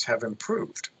things have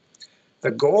improved.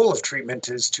 The goal of treatment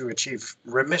is to achieve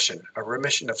remission, a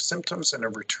remission of symptoms and a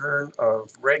return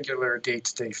of regular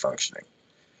day-to-day functioning.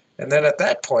 And then at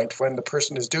that point, when the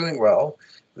person is doing well,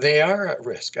 they are at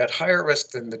risk, at higher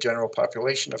risk than the general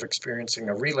population of experiencing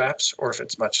a relapse, or if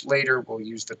it's much later, we'll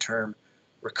use the term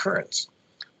recurrence.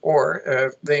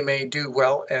 Or they may do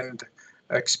well and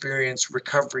experience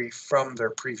recovery from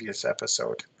their previous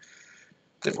episode.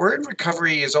 The word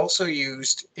recovery is also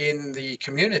used in the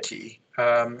community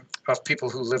of people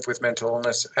who live with mental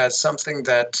illness as something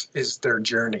that is their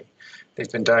journey.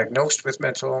 They've been diagnosed with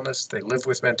mental illness, they live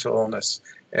with mental illness,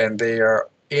 and they are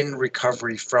in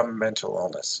recovery from mental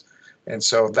illness. And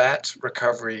so that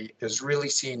recovery is really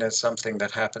seen as something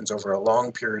that happens over a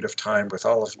long period of time with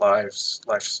all of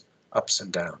life's ups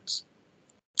and downs.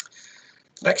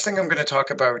 The next thing I'm going to talk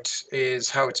about is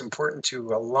how it's important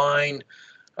to align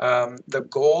the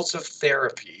goals of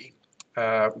therapy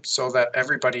so that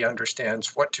everybody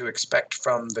understands what to expect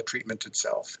from the treatment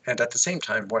itself, and at the same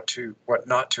time what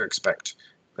not to expect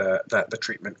that the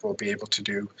treatment will be able to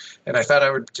do. And I thought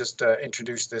I would just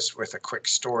introduce this with a quick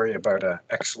story about an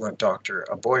excellent doctor,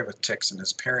 a boy with tics and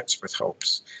his parents with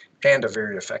hopes, and a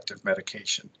very effective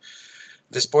medication.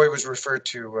 This boy was referred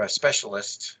to a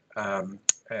specialist, and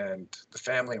the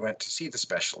family went to see the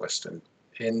specialist, and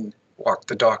in walked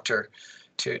the doctor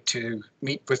to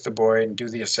meet with the boy and do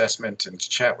the assessment and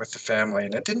chat with the family.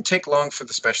 And it didn't take long for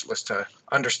the specialist to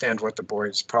understand what the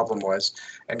boy's problem was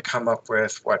and come up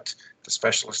with what the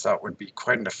specialist thought would be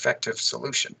quite an effective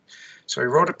solution. So he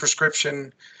wrote a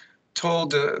prescription,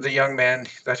 told the young man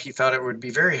that he thought it would be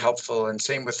very helpful, and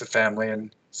same with the family,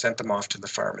 and sent them off to the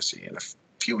pharmacy. And a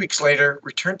few weeks later,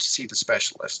 returned to see the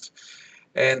specialist.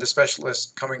 And the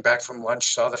specialist, coming back from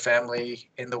lunch, saw the family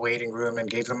in the waiting room and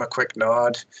gave them a quick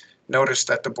nod, noticed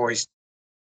that the boys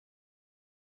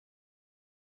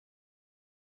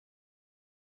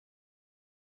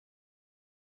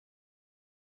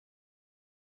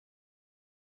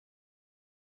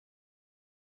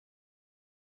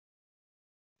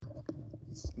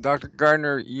Dr.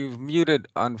 Gardner, you've muted,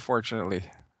 unfortunately.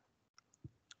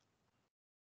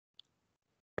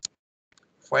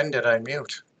 When did I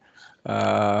mute?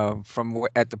 At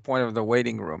the point of the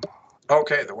waiting room.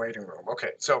 Okay, the waiting room.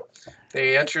 Okay, so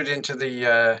they entered into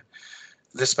the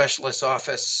specialist's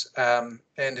office, and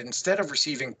instead of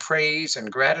receiving praise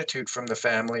and gratitude from the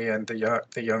family and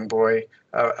the young boy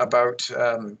about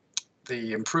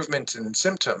the improvement in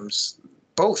symptoms,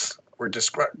 both were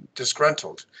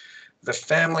disgruntled. The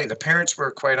family, the parents were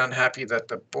quite unhappy that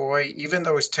the boy, even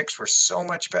though his tics were so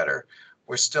much better,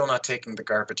 was still not taking the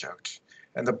garbage out.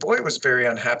 And the boy was very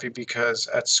unhappy because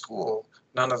at school,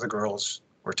 none of the girls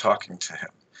were talking to him.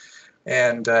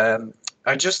 And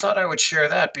I just thought I would share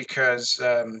that because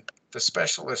the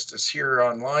specialist is here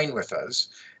online with us.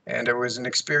 And it was an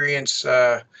experience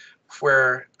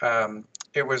where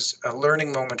it was a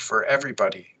learning moment for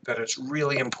everybody, that it's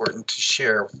really important to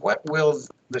share what will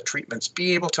the treatments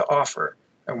be able to offer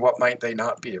and what might they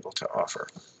not be able to offer.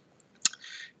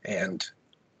 And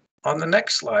on the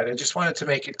next slide, I just wanted to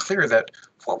make it clear that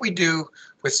what we do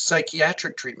with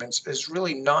psychiatric treatments is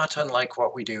really not unlike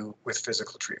what we do with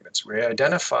physical treatments. We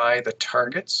identify the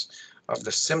targets of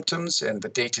the symptoms and the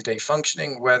day-to-day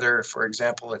functioning, whether, for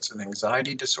example, it's an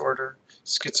anxiety disorder,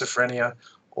 schizophrenia,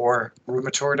 or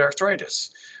rheumatoid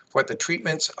arthritis. What the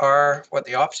treatments are, what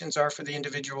the options are for the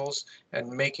individuals, and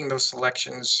making those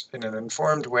selections in an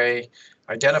informed way,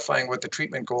 identifying what the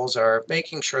treatment goals are,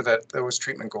 making sure that those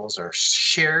treatment goals are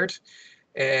shared,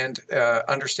 and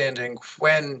understanding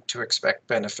when to expect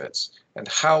benefits and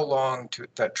how long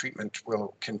that treatment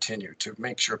will continue, to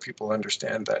make sure people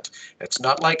understand that it's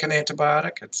not like an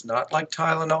antibiotic, it's not like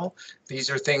Tylenol. These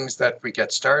are things that we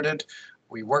get started,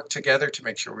 we work together to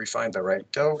make sure we find the right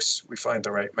dose, we find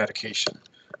the right medication,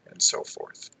 and so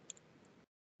forth.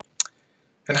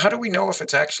 And how do we know if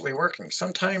it's actually working?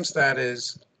 Sometimes that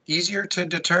is easier to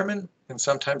determine, and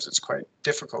sometimes it's quite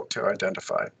difficult to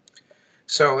identify.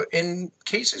 So in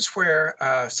cases where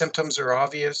symptoms are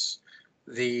obvious,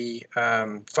 the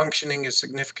functioning is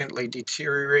significantly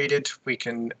deteriorated, we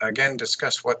can again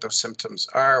discuss what those symptoms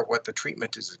are, what the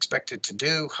treatment is expected to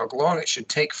do, how long it should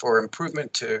take for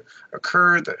improvement to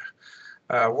occur,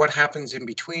 what happens in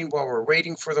between while we're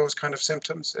waiting for those kind of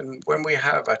symptoms. And when we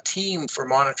have a team for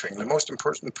monitoring, the most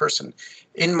important person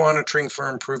in monitoring for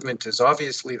improvement is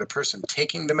obviously the person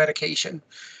taking the medication.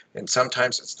 And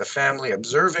sometimes it's the family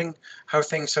observing how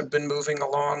things have been moving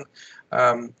along,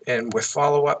 and with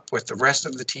follow-up with the rest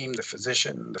of the team, the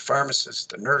physician, the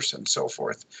pharmacist, the nurse, and so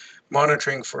forth,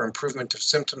 monitoring for improvement of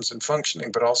symptoms and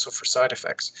functioning, but also for side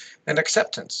effects. And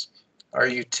acceptance. Are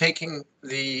you taking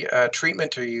the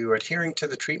treatment? Are you adhering to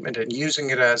the treatment and using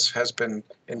it as has been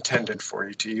intended for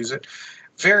you to use it?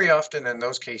 Very often in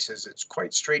those cases, it's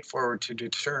quite straightforward to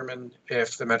determine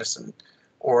if the medicine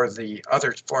or the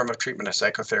other form of treatment, a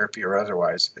psychotherapy or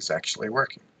otherwise, is actually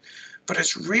working. But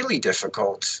it's really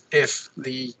difficult if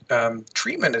the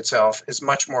treatment itself is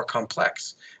much more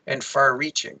complex and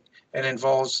far-reaching and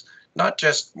involves not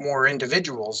just more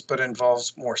individuals, but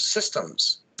involves more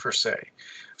systems per se.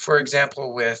 For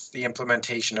example, with the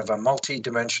implementation of a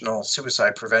multi-dimensional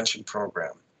suicide prevention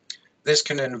program. This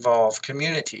can involve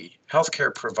community,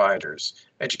 healthcare providers,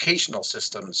 educational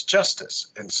systems, justice,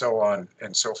 and so on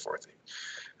and so forth.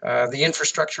 The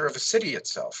infrastructure of a city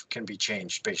itself can be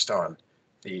changed based on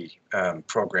the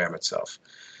program itself.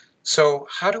 So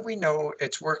how do we know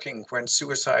it's working when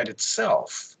suicide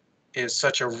itself is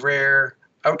such a rare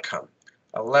outcome?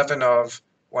 11 of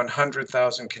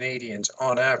 100,000 Canadians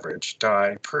on average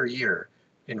die per year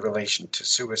in relation to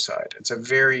suicide. It's a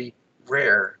very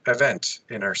rare event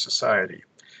in our society.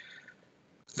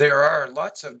 There are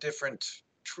lots of different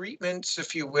treatments,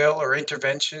 if you will, or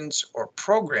interventions or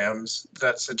programs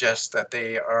that suggest that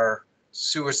they are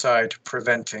suicide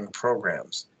preventing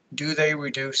programs. Do they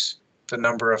reduce the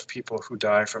number of people who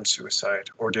die from suicide,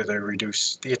 or do they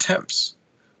reduce the attempts?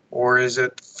 Or is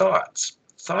it thoughts?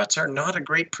 Thoughts are not a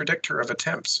great predictor of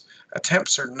attempts.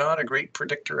 Attempts are not a great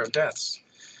predictor of deaths.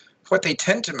 What they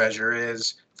tend to measure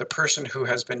is the person who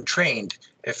has been trained,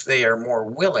 if they are more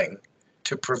willing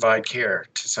to provide care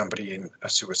to somebody in a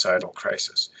suicidal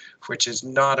crisis, which is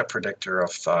not a predictor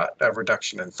of thought, a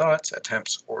reduction in thoughts,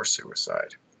 attempts, or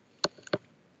suicide.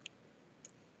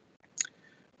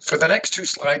 For the next two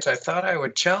slides, I thought I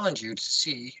would challenge you to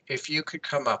see if you could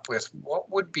come up with what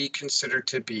would be considered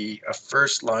to be a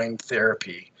first-line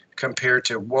therapy compared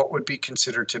to what would be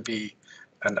considered to be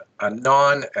a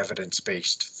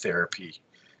non-evidence-based therapy.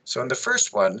 So in the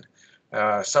first one,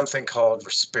 something called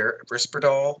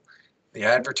Risperdal. The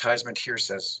advertisement here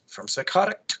says, from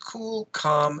psychotic to cool,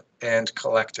 calm, and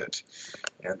collected.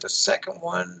 And the second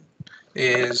one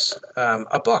is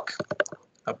a book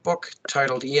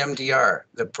titled EMDR,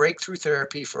 The Breakthrough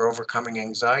Therapy for Overcoming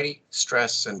Anxiety,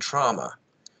 Stress, and Trauma.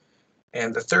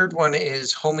 And the third one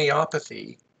is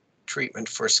Homeopathy, Treatment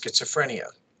for Schizophrenia.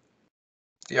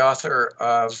 The author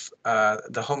of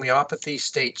the Homeopathy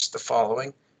states the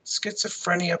following: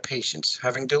 schizophrenia patients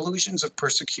having delusions of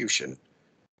persecution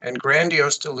and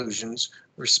grandiose delusions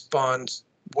respond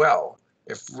well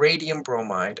if radium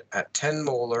bromide at 10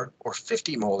 molar or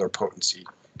 50 molar potency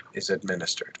is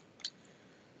administered.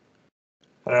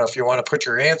 I don't know if you want to put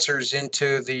your answers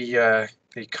into the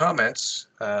comments.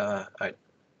 I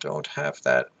don't have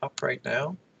that up right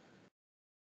now.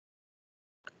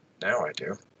 Now I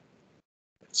do.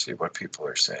 Let's see what people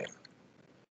are saying.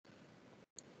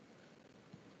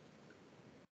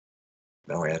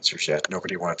 No answers yet.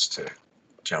 Nobody wants to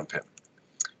jump in.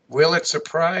 Will it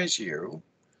surprise you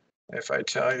if I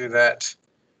tell you that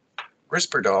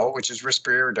Risperdal, which is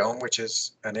risperidone, which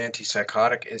is an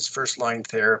antipsychotic, is first-line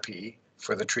therapy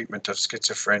for the treatment of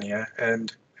schizophrenia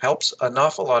and helps an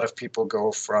awful lot of people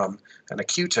go from an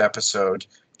acute episode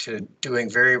to doing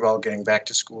very well, getting back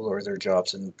to school or their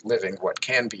jobs and living what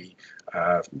can be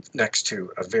next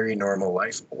to a very normal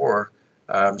life, or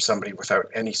somebody without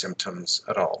any symptoms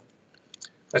at all.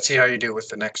 Let's see how you do with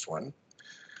the next one.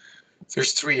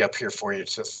 There's three up here for you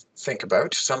to think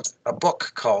about. A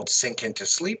book called Sink into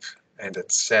Sleep, and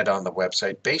it's said on the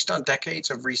website, based on decades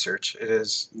of research, it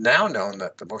is now known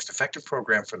that the most effective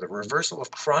program for the reversal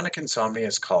of chronic insomnia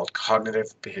is called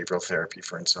cognitive behavioral therapy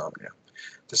for insomnia.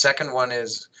 The second one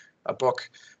is a book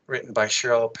written by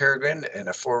Cheryl Peregrine and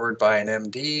a foreword by an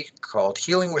MD called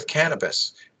Healing with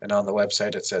Cannabis. And on the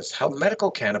website it says how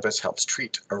medical cannabis helps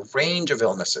treat a range of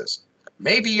illnesses,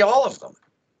 maybe all of them.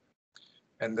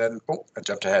 And then, oh, I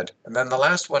jumped ahead. And then the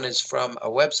last one is from a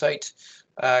website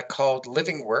called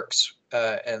Living Works.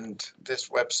 And this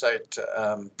website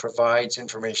provides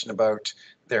information about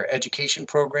their education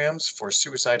programs for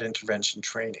suicide intervention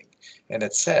training. And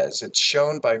it says it's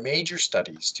shown by major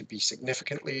studies to be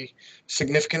significantly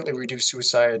reduce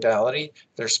suicidality.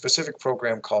 Their specific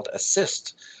program called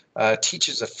ASSIST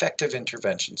teaches effective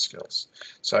intervention skills.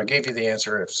 So I gave you the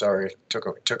answer. Sorry,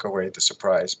 took away the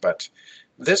surprise, but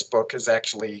this book is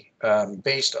actually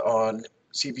based on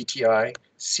CBTI.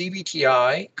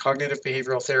 CBTI, Cognitive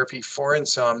Behavioral Therapy for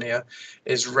Insomnia,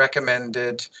 is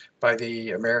recommended by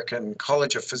the American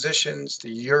College of Physicians,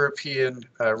 the European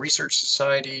Research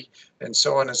Society, and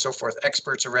so on and so forth,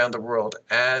 experts around the world,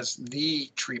 as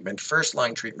the treatment,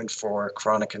 first-line treatment for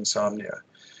chronic insomnia.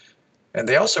 And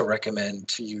they also recommend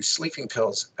to use sleeping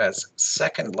pills as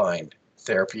second-line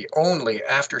therapy only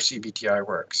after CBTI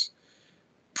works.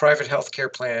 Private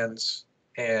healthcare plans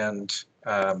and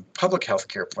public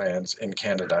healthcare plans in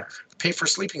Canada pay for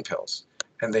sleeping pills,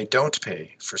 and they don't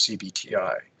pay for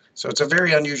CBTI. So it's a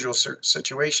very unusual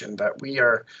situation that we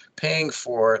are paying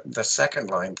for the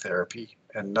second-line therapy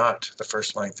and not the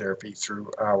first-line therapy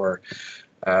through our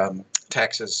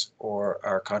taxes or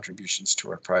our contributions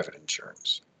to our private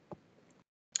insurance.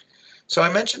 So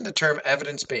I mentioned the term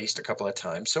evidence-based a couple of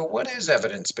times. So what is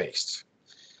evidence-based?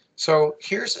 So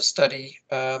here's a study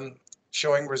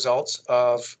showing results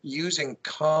of using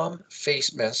calm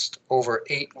face mist over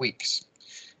 8 weeks.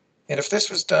 And if this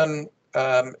was done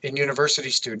in university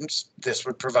students, this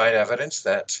would provide evidence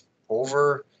that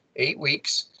over 8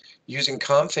 weeks, using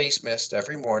calm face mist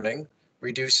every morning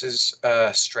reduces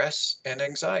stress and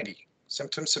anxiety.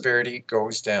 Symptom severity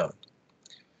goes down.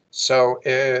 So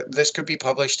this could be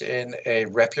published in a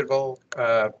reputable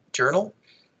journal.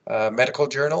 medical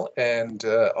journal, and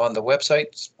on the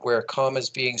website where COM is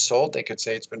being sold, they could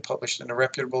say it's been published in a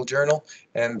reputable journal,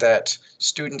 and that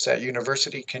students at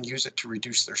university can use it to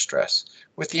reduce their stress,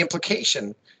 with the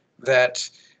implication that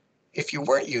if you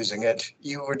weren't using it,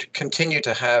 you would continue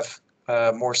to have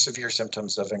more severe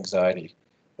symptoms of anxiety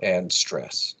and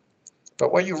stress.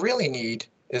 But what you really need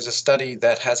is a study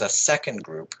that has a second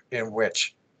group in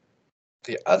which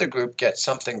the other group gets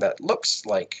something that looks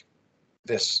like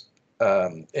this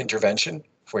intervention,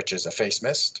 which is a face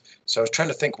mist. So I was trying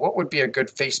to think what would be a good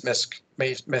face mist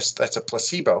that's a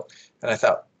placebo. And I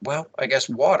thought, well, I guess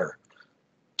water.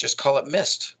 Just call it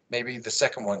mist. Maybe the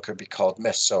second one could be called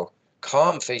mist. So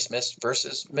calm face mist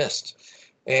versus mist.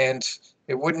 And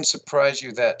it wouldn't surprise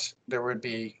you that there would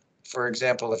be, for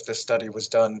example, if this study was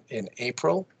done in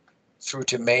April through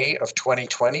to May of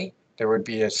 2020, there would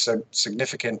be a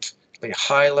significantly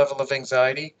high level of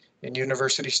anxiety in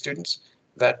university students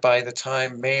that by the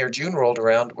time May or June rolled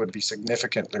around would be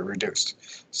significantly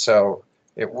reduced. So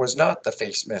it was not the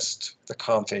face mist, the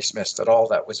calm face mist at all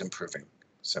that was improving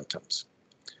symptoms.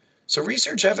 So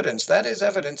research evidence, that is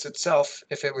evidence itself.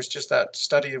 If it was just that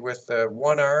study with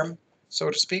one arm, so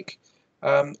to speak,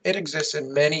 it exists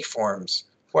in many forms.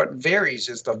 What varies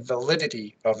is the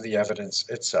validity of the evidence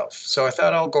itself. So I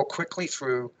thought I'll go quickly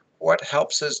through what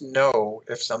helps us know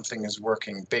if something is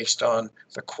working based on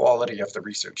the quality of the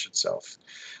research itself.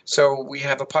 So we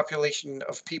have a population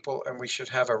of people and we should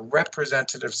have a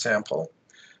representative sample.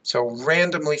 So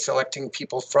randomly selecting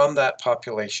people from that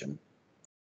population.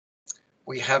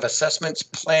 We have assessments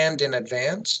planned in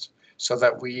advance so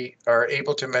that we are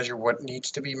able to measure what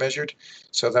needs to be measured,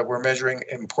 so that we're measuring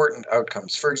important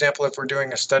outcomes. For example, if we're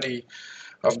doing a study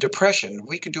of depression,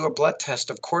 we could do a blood test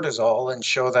of cortisol and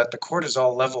show that the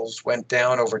cortisol levels went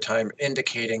down over time,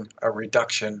 indicating a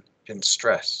reduction in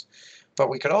stress. But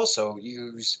we could also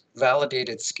use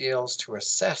validated scales to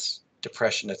assess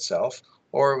depression itself,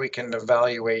 or we can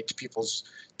evaluate people's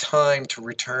time to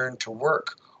return to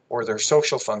work or their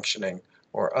social functioning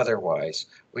or otherwise.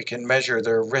 We can measure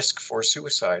their risk for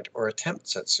suicide or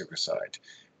attempts at suicide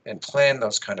and plan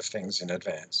those kind of things in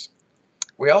advance.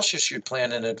 We also should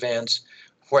plan in advance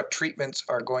what treatments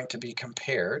are going to be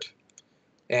compared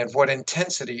and what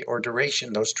intensity or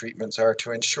duration those treatments are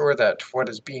to ensure that what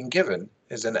is being given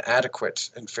is an adequate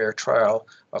and fair trial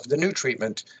of the new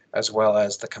treatment as well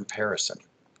as the comparison.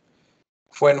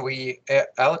 When we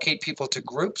allocate people to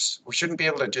groups, we shouldn't be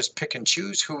able to just pick and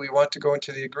choose who we want to go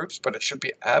into the groups, but it should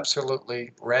be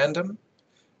absolutely random,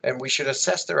 and we should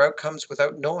assess their outcomes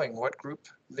without knowing what group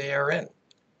they are in,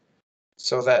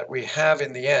 so that we have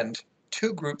in the end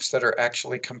two groups that are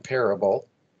actually comparable,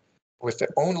 with the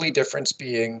only difference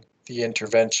being the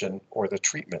intervention or the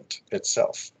treatment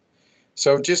itself.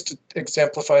 So just to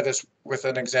exemplify this with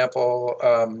an example,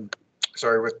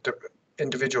 with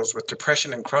individuals with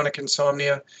depression and chronic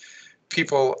insomnia,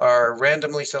 people are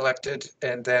randomly selected,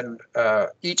 and then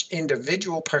each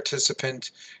individual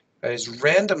participant is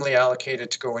randomly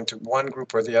allocated to go into one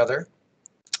group or the other.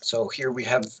 So here we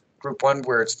have group one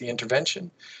where it's the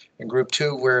intervention, and group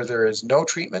two where there is no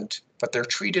treatment, but they're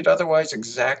treated otherwise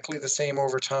exactly the same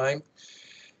over time.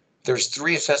 There's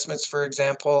 3 assessments, for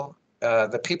example.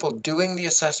 The people doing the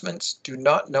assessments do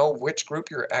not know which group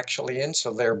you're actually in,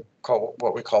 so they're called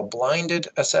what we call blinded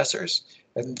assessors.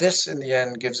 And this, in the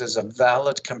end, gives us a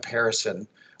valid comparison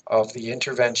of the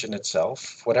intervention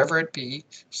itself, whatever it be,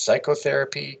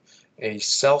 psychotherapy, a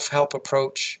self-help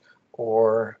approach,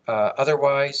 or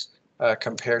otherwise,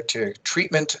 compared to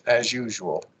treatment as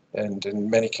usual. And in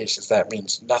many cases, that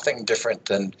means nothing different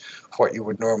than what you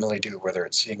would normally do, whether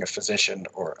it's seeing a physician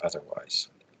or otherwise.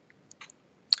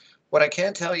 What I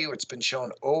can tell you, it's been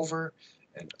shown over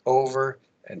and over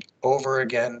and over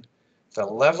again, the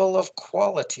level of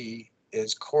quality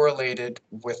is correlated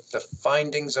with the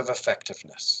findings of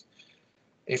effectiveness.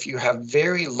 If you have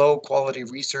very low quality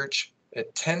research,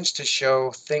 it tends to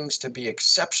show things to be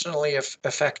exceptionally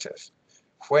effective.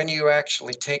 When you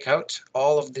actually take out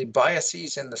all of the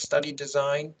biases in the study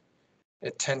design,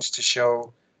 it tends to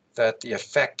show that the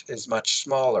effect is much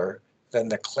smaller than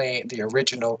the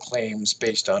original claims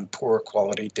based on poor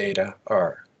quality data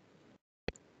are.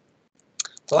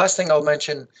 The last thing I'll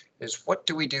mention is what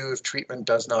do we do if treatment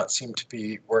does not seem to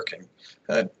be working?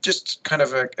 Just kind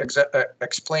of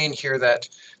explain here that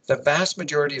the vast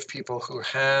majority of people who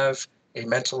have a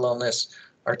mental illness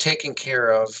are taken care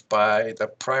of by the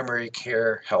primary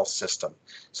care health system.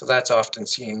 So that's often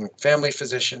seeing family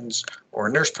physicians or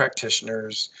nurse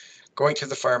practitioners, going to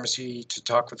the pharmacy to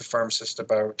talk with the pharmacist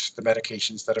about the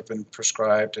medications that have been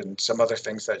prescribed and some other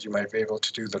things that you might be able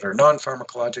to do that are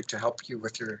non-pharmacologic to help you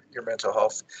with your mental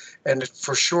health. And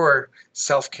for sure,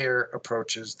 self-care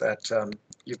approaches that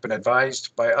you've been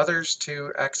advised by others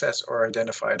to access or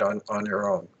identified on your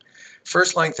own.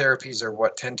 First-line therapies are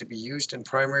what tend to be used in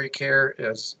primary care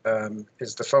is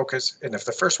the focus. And if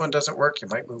the first one doesn't work, you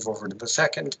might move over to the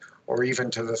second or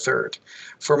even to the third.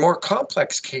 For more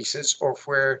complex cases or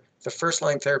where the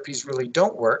first-line therapies really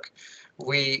don't work,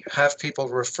 we have people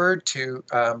referred to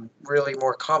really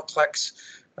more complex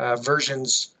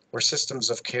versions or systems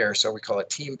of care. So we call it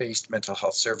team-based mental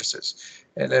health services.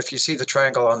 And if you see the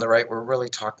triangle on the right, we're really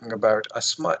talking about a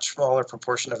much smaller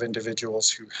proportion of individuals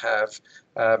who have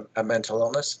a mental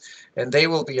illness, and they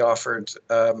will be offered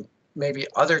maybe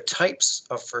other types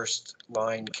of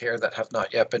first-line care that have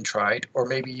not yet been tried, or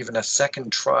maybe even a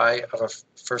second try of a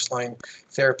first-line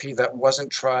therapy that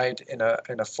wasn't tried in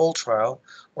a full trial,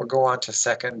 or go on to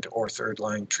second or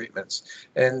third-line treatments.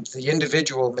 And the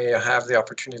individual may have the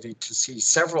opportunity to see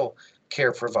several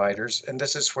care providers, and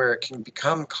this is where it can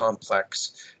become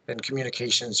complex and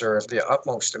communications are of the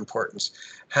utmost importance.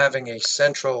 Having a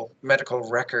central medical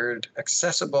record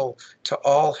accessible to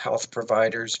all health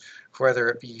providers, whether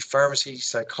it be pharmacy,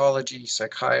 psychology,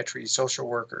 psychiatry, social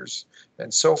workers,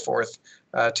 and so forth,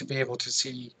 to be able to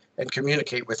see and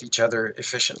communicate with each other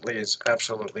efficiently is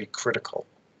absolutely critical.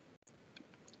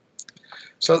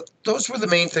 So those were the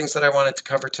main things that I wanted to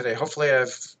cover today. Hopefully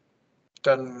I've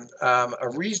done a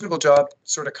reasonable job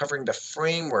sort of covering the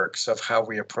frameworks of how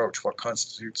we approach what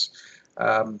constitutes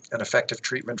an effective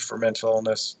treatment for mental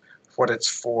illness, what it's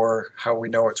for, how we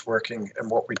know it's working, and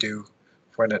what we do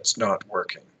when it's not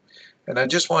working. And I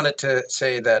just wanted to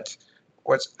say that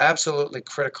what's absolutely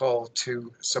critical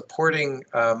to supporting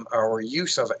our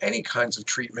use of any kinds of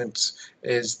treatments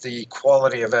is the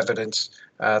quality of evidence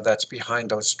that's behind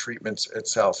those treatments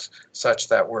itself, such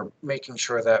that we're making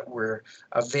sure that we're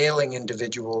availing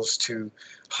individuals to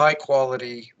high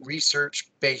quality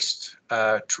research-based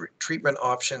treatment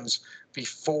options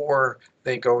before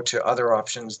they go to other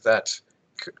options that,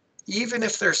 even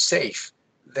if they're safe,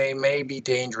 they may be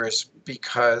dangerous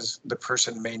because the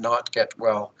person may not get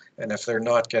well. And if they're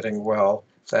not getting well,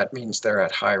 that means they're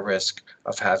at high risk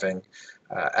of having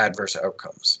adverse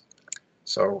outcomes.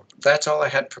 So that's all I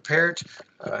had prepared.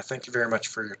 Thank you very much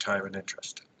for your time and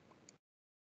interest.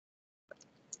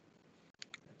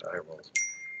 And I will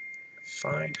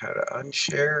find how to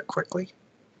unshare quickly.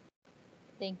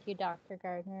 Thank you, Dr.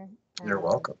 Gardner. You're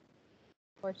welcome.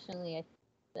 Fortunately,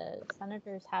 the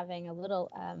senator's having a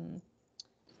little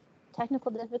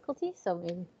technical difficulty, so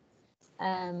maybe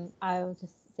I will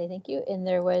just say thank you. And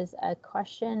there was a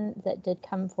question that did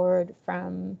come forward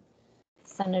from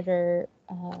Senator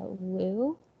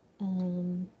Wu.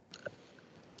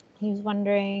 He was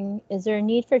wondering, is there a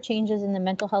need for changes in the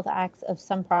mental health acts of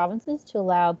some provinces to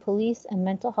allow police and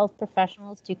mental health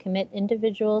professionals to commit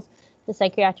individuals to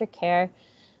psychiatric care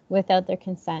without their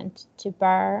consent?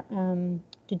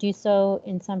 To do so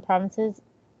in some provinces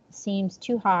seems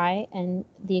too high, and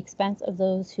the expense of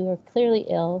those who are clearly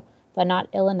ill but not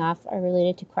ill enough are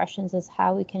related to questions as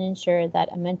how we can ensure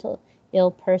that a mental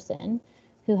ill person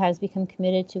who has become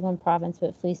committed to one province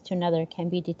but flees to another can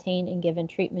be detained and given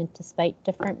treatment despite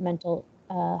different mental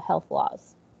health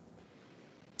laws.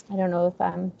 I don't know if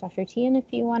Dr. Teehan,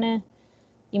 if you want to,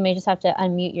 you may just have to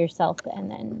unmute yourself and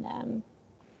then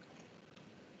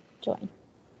join.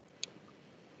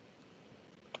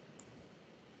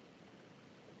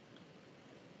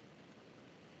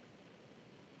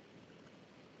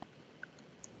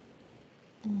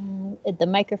 The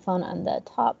microphone on the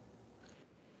top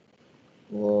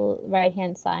right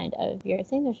hand side of your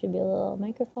thing, there should be a little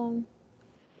microphone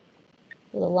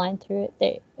with a line through it.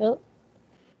 There. Oh.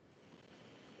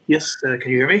 Yes, can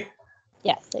you hear me?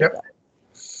 Yes, there you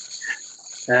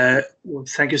go. Well,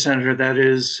 thank you, Senator. That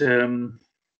is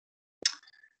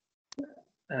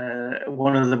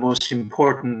one of the most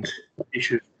important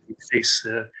issues we face,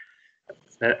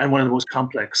 and one of the most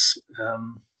complex.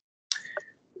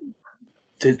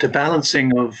 The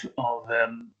balancing of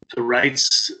the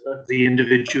rights of the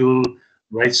individual,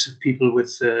 rights of people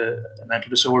with a mental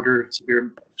disorder,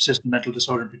 severe persistent mental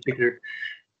disorder in particular,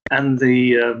 and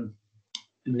the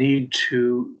need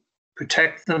to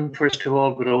protect them, first of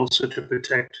all, but also to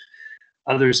protect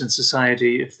others in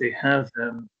society if they have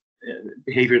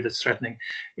behavior that's threatening,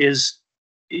 is,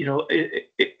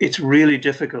 it's really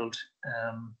difficult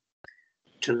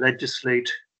to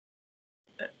legislate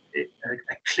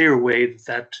a clear way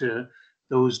that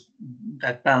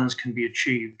that balance can be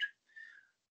achieved.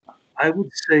 I would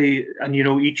say, and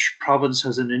each province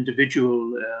has an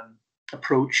individual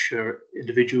approach or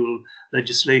individual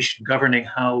legislation governing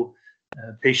how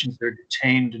patients are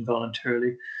detained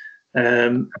involuntarily.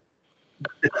 The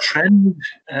trend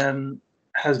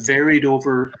has varied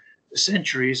over the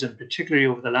centuries, and particularly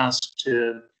over the last,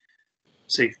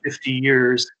 say, 50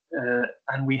 years.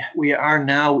 And we are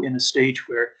now in a stage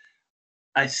where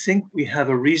I think we have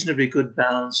a reasonably good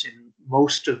balance in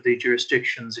most of the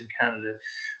jurisdictions in Canada,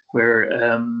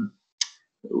 where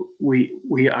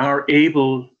we are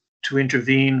able to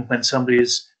intervene when somebody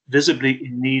is visibly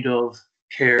in need of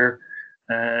care,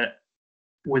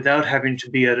 without having to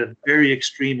be at a very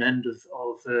extreme end of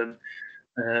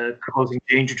causing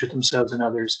danger to themselves and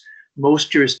others.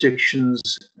 Most jurisdictions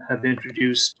have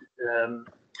introduced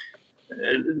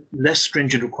less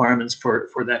stringent requirements for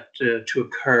that to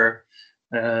occur,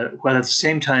 while at the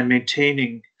same time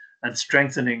maintaining and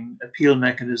strengthening appeal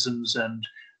mechanisms and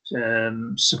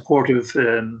supportive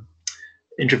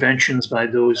interventions by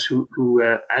those who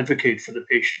advocate for the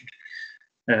patient.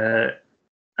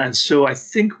 And so I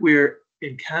think we're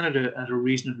in Canada at a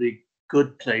reasonably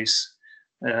good place.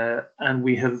 And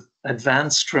we have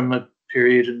advanced from a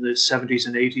period in the 70s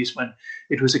and 80s when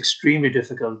it was extremely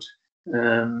difficult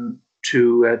to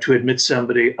admit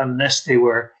somebody unless they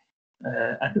were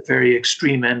at the very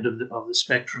extreme end of the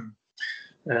spectrum.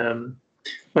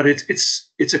 But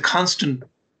it's a constantly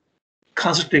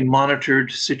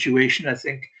monitored situation, I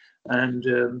think, and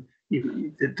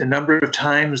the number of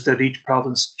times that each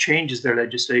province changes their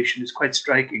legislation is quite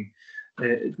striking.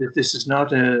 This is not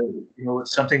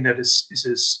something that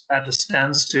is at a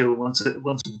standstill once a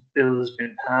bill has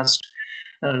been passed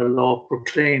and a law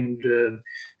proclaimed.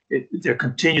 There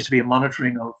continues to be a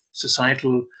monitoring of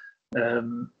societal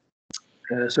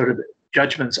sort of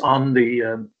judgments on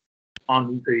the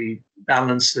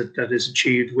balance that is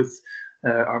achieved with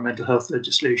our mental health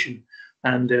legislation,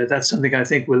 and that's something I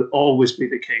think will always be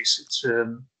the case.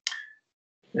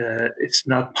 It's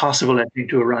not possible, I think,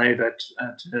 to arrive at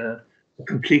a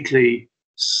completely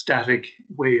static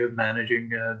way of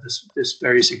managing this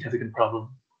very significant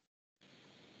problem.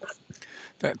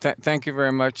 Thank you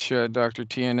very much, Dr.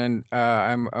 Teehan. And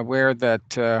I'm aware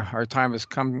that our time is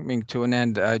coming to an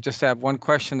end. I just have one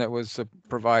question that was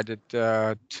provided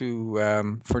for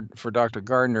Dr.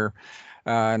 Gardner,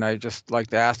 and I just like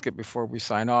to ask it before we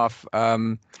sign off.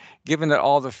 Given that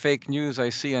all the fake news I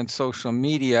see on social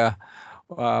media,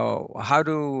 how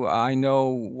do I know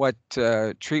what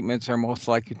treatments are most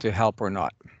likely to help or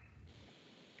not?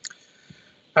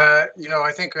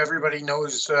 I think everybody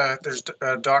knows there's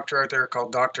a doctor out there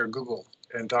called Dr. Google,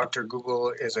 and Dr.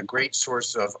 Google is a great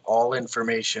source of all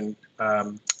information.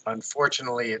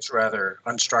 Unfortunately, it's rather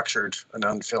unstructured and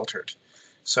unfiltered.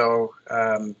 So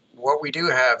what we do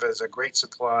have is a great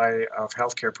supply of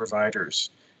healthcare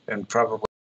providers, and probably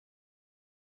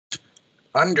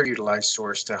underutilized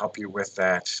source to help you with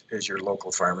that is your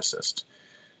local pharmacist.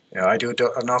 I do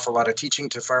an awful lot of teaching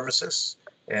to pharmacists,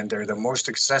 and they're the most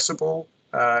accessible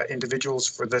individuals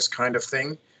for this kind of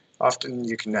thing. Often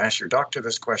you can ask your doctor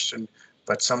this question,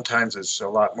 but sometimes it's a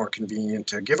lot more convenient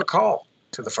to give a call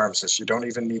to the pharmacist. You don't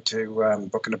even need to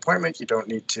book an appointment. You don't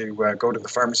need to go to the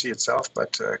pharmacy itself,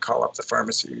 but call up the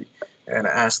pharmacy and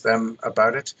ask them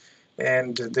about it.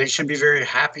 And they should be very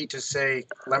happy to say,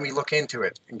 let me look into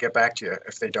it and get back to you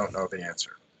if they don't know the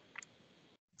answer.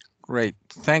 Great.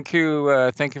 Thank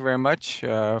you. Thank you very much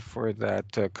for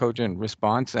that cogent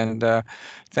response. And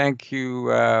thank you,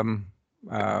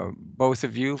 both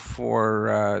of you,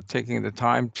 for taking the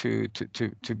time to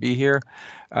be here.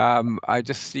 I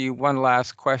just see one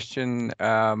last question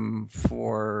from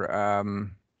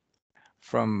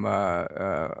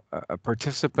a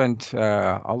participant,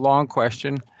 a long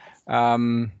question.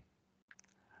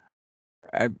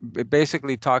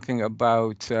 Basically talking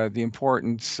about the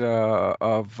importance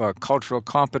of cultural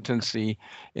competency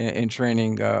in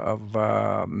training of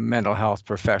mental health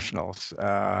professionals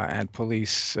and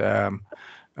police in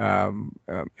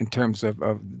terms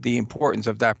of the importance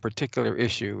of that particular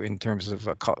issue in terms of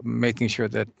making sure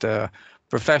that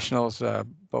professionals,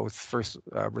 both first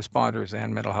responders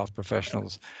and mental health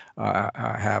professionals,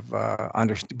 have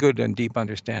good and deep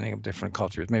understanding of different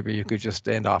cultures. Maybe you could just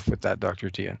end off with that, Dr.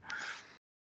 Teehan.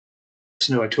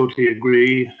 No, I totally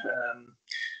agree.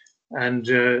 And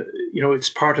it's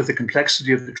part of the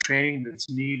complexity of the training that's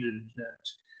needed. That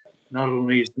not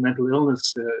only is the mental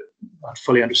illness not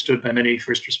fully understood by many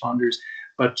first responders,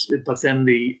 but then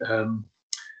the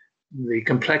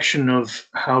complexion of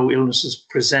how illnesses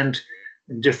present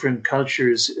in different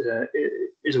cultures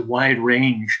is a wide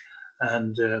range,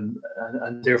 and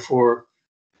therefore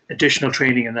additional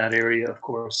training in that area, of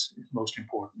course, is most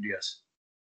important. Yes.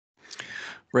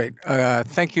 Great.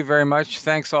 Thank you very much.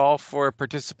 Thanks all for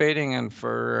participating and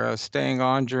for staying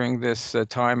on during this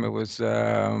time. It was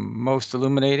most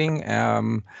illuminating.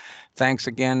 Thanks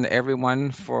again,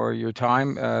 everyone, for your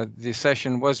time. The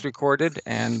session was recorded,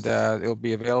 and it'll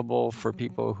be available for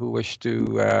people who wish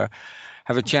to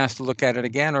have a chance to look at it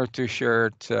again or to share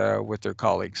it with their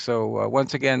colleagues. So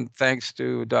once again, thanks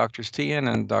to Drs.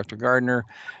 Teehan and Dr. Gardner,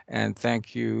 and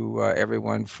thank you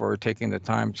everyone for taking the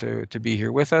time to be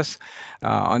here with us.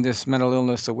 On this Mental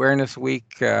Illness Awareness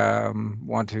Week,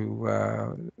 want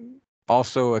to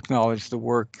also acknowledge the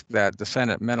work that the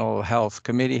Senate Mental Health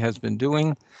Committee has been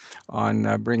doing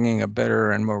on bringing a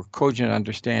better and more cogent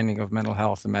understanding of mental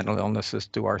health and mental illnesses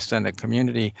to our Senate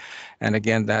community. And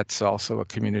again, that's also a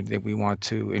community that we want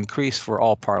to increase for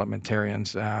all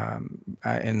parliamentarians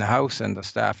in the House and the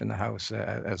staff in the House,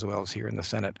 as well as here in the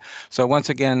Senate. So once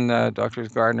again, Drs.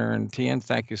 Gardner and Teehan,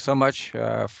 thank you so much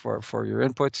for your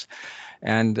inputs.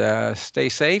 And stay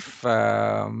safe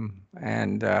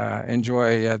and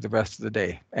enjoy the rest of the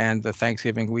day. And the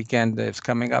Thanksgiving weekend is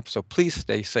coming up, so please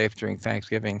stay safe during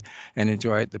Thanksgiving and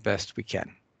enjoy it the best we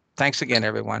can. Thanks again,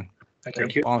 everyone.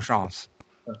 Thank you. Bonne chance.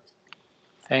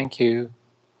 Thank you.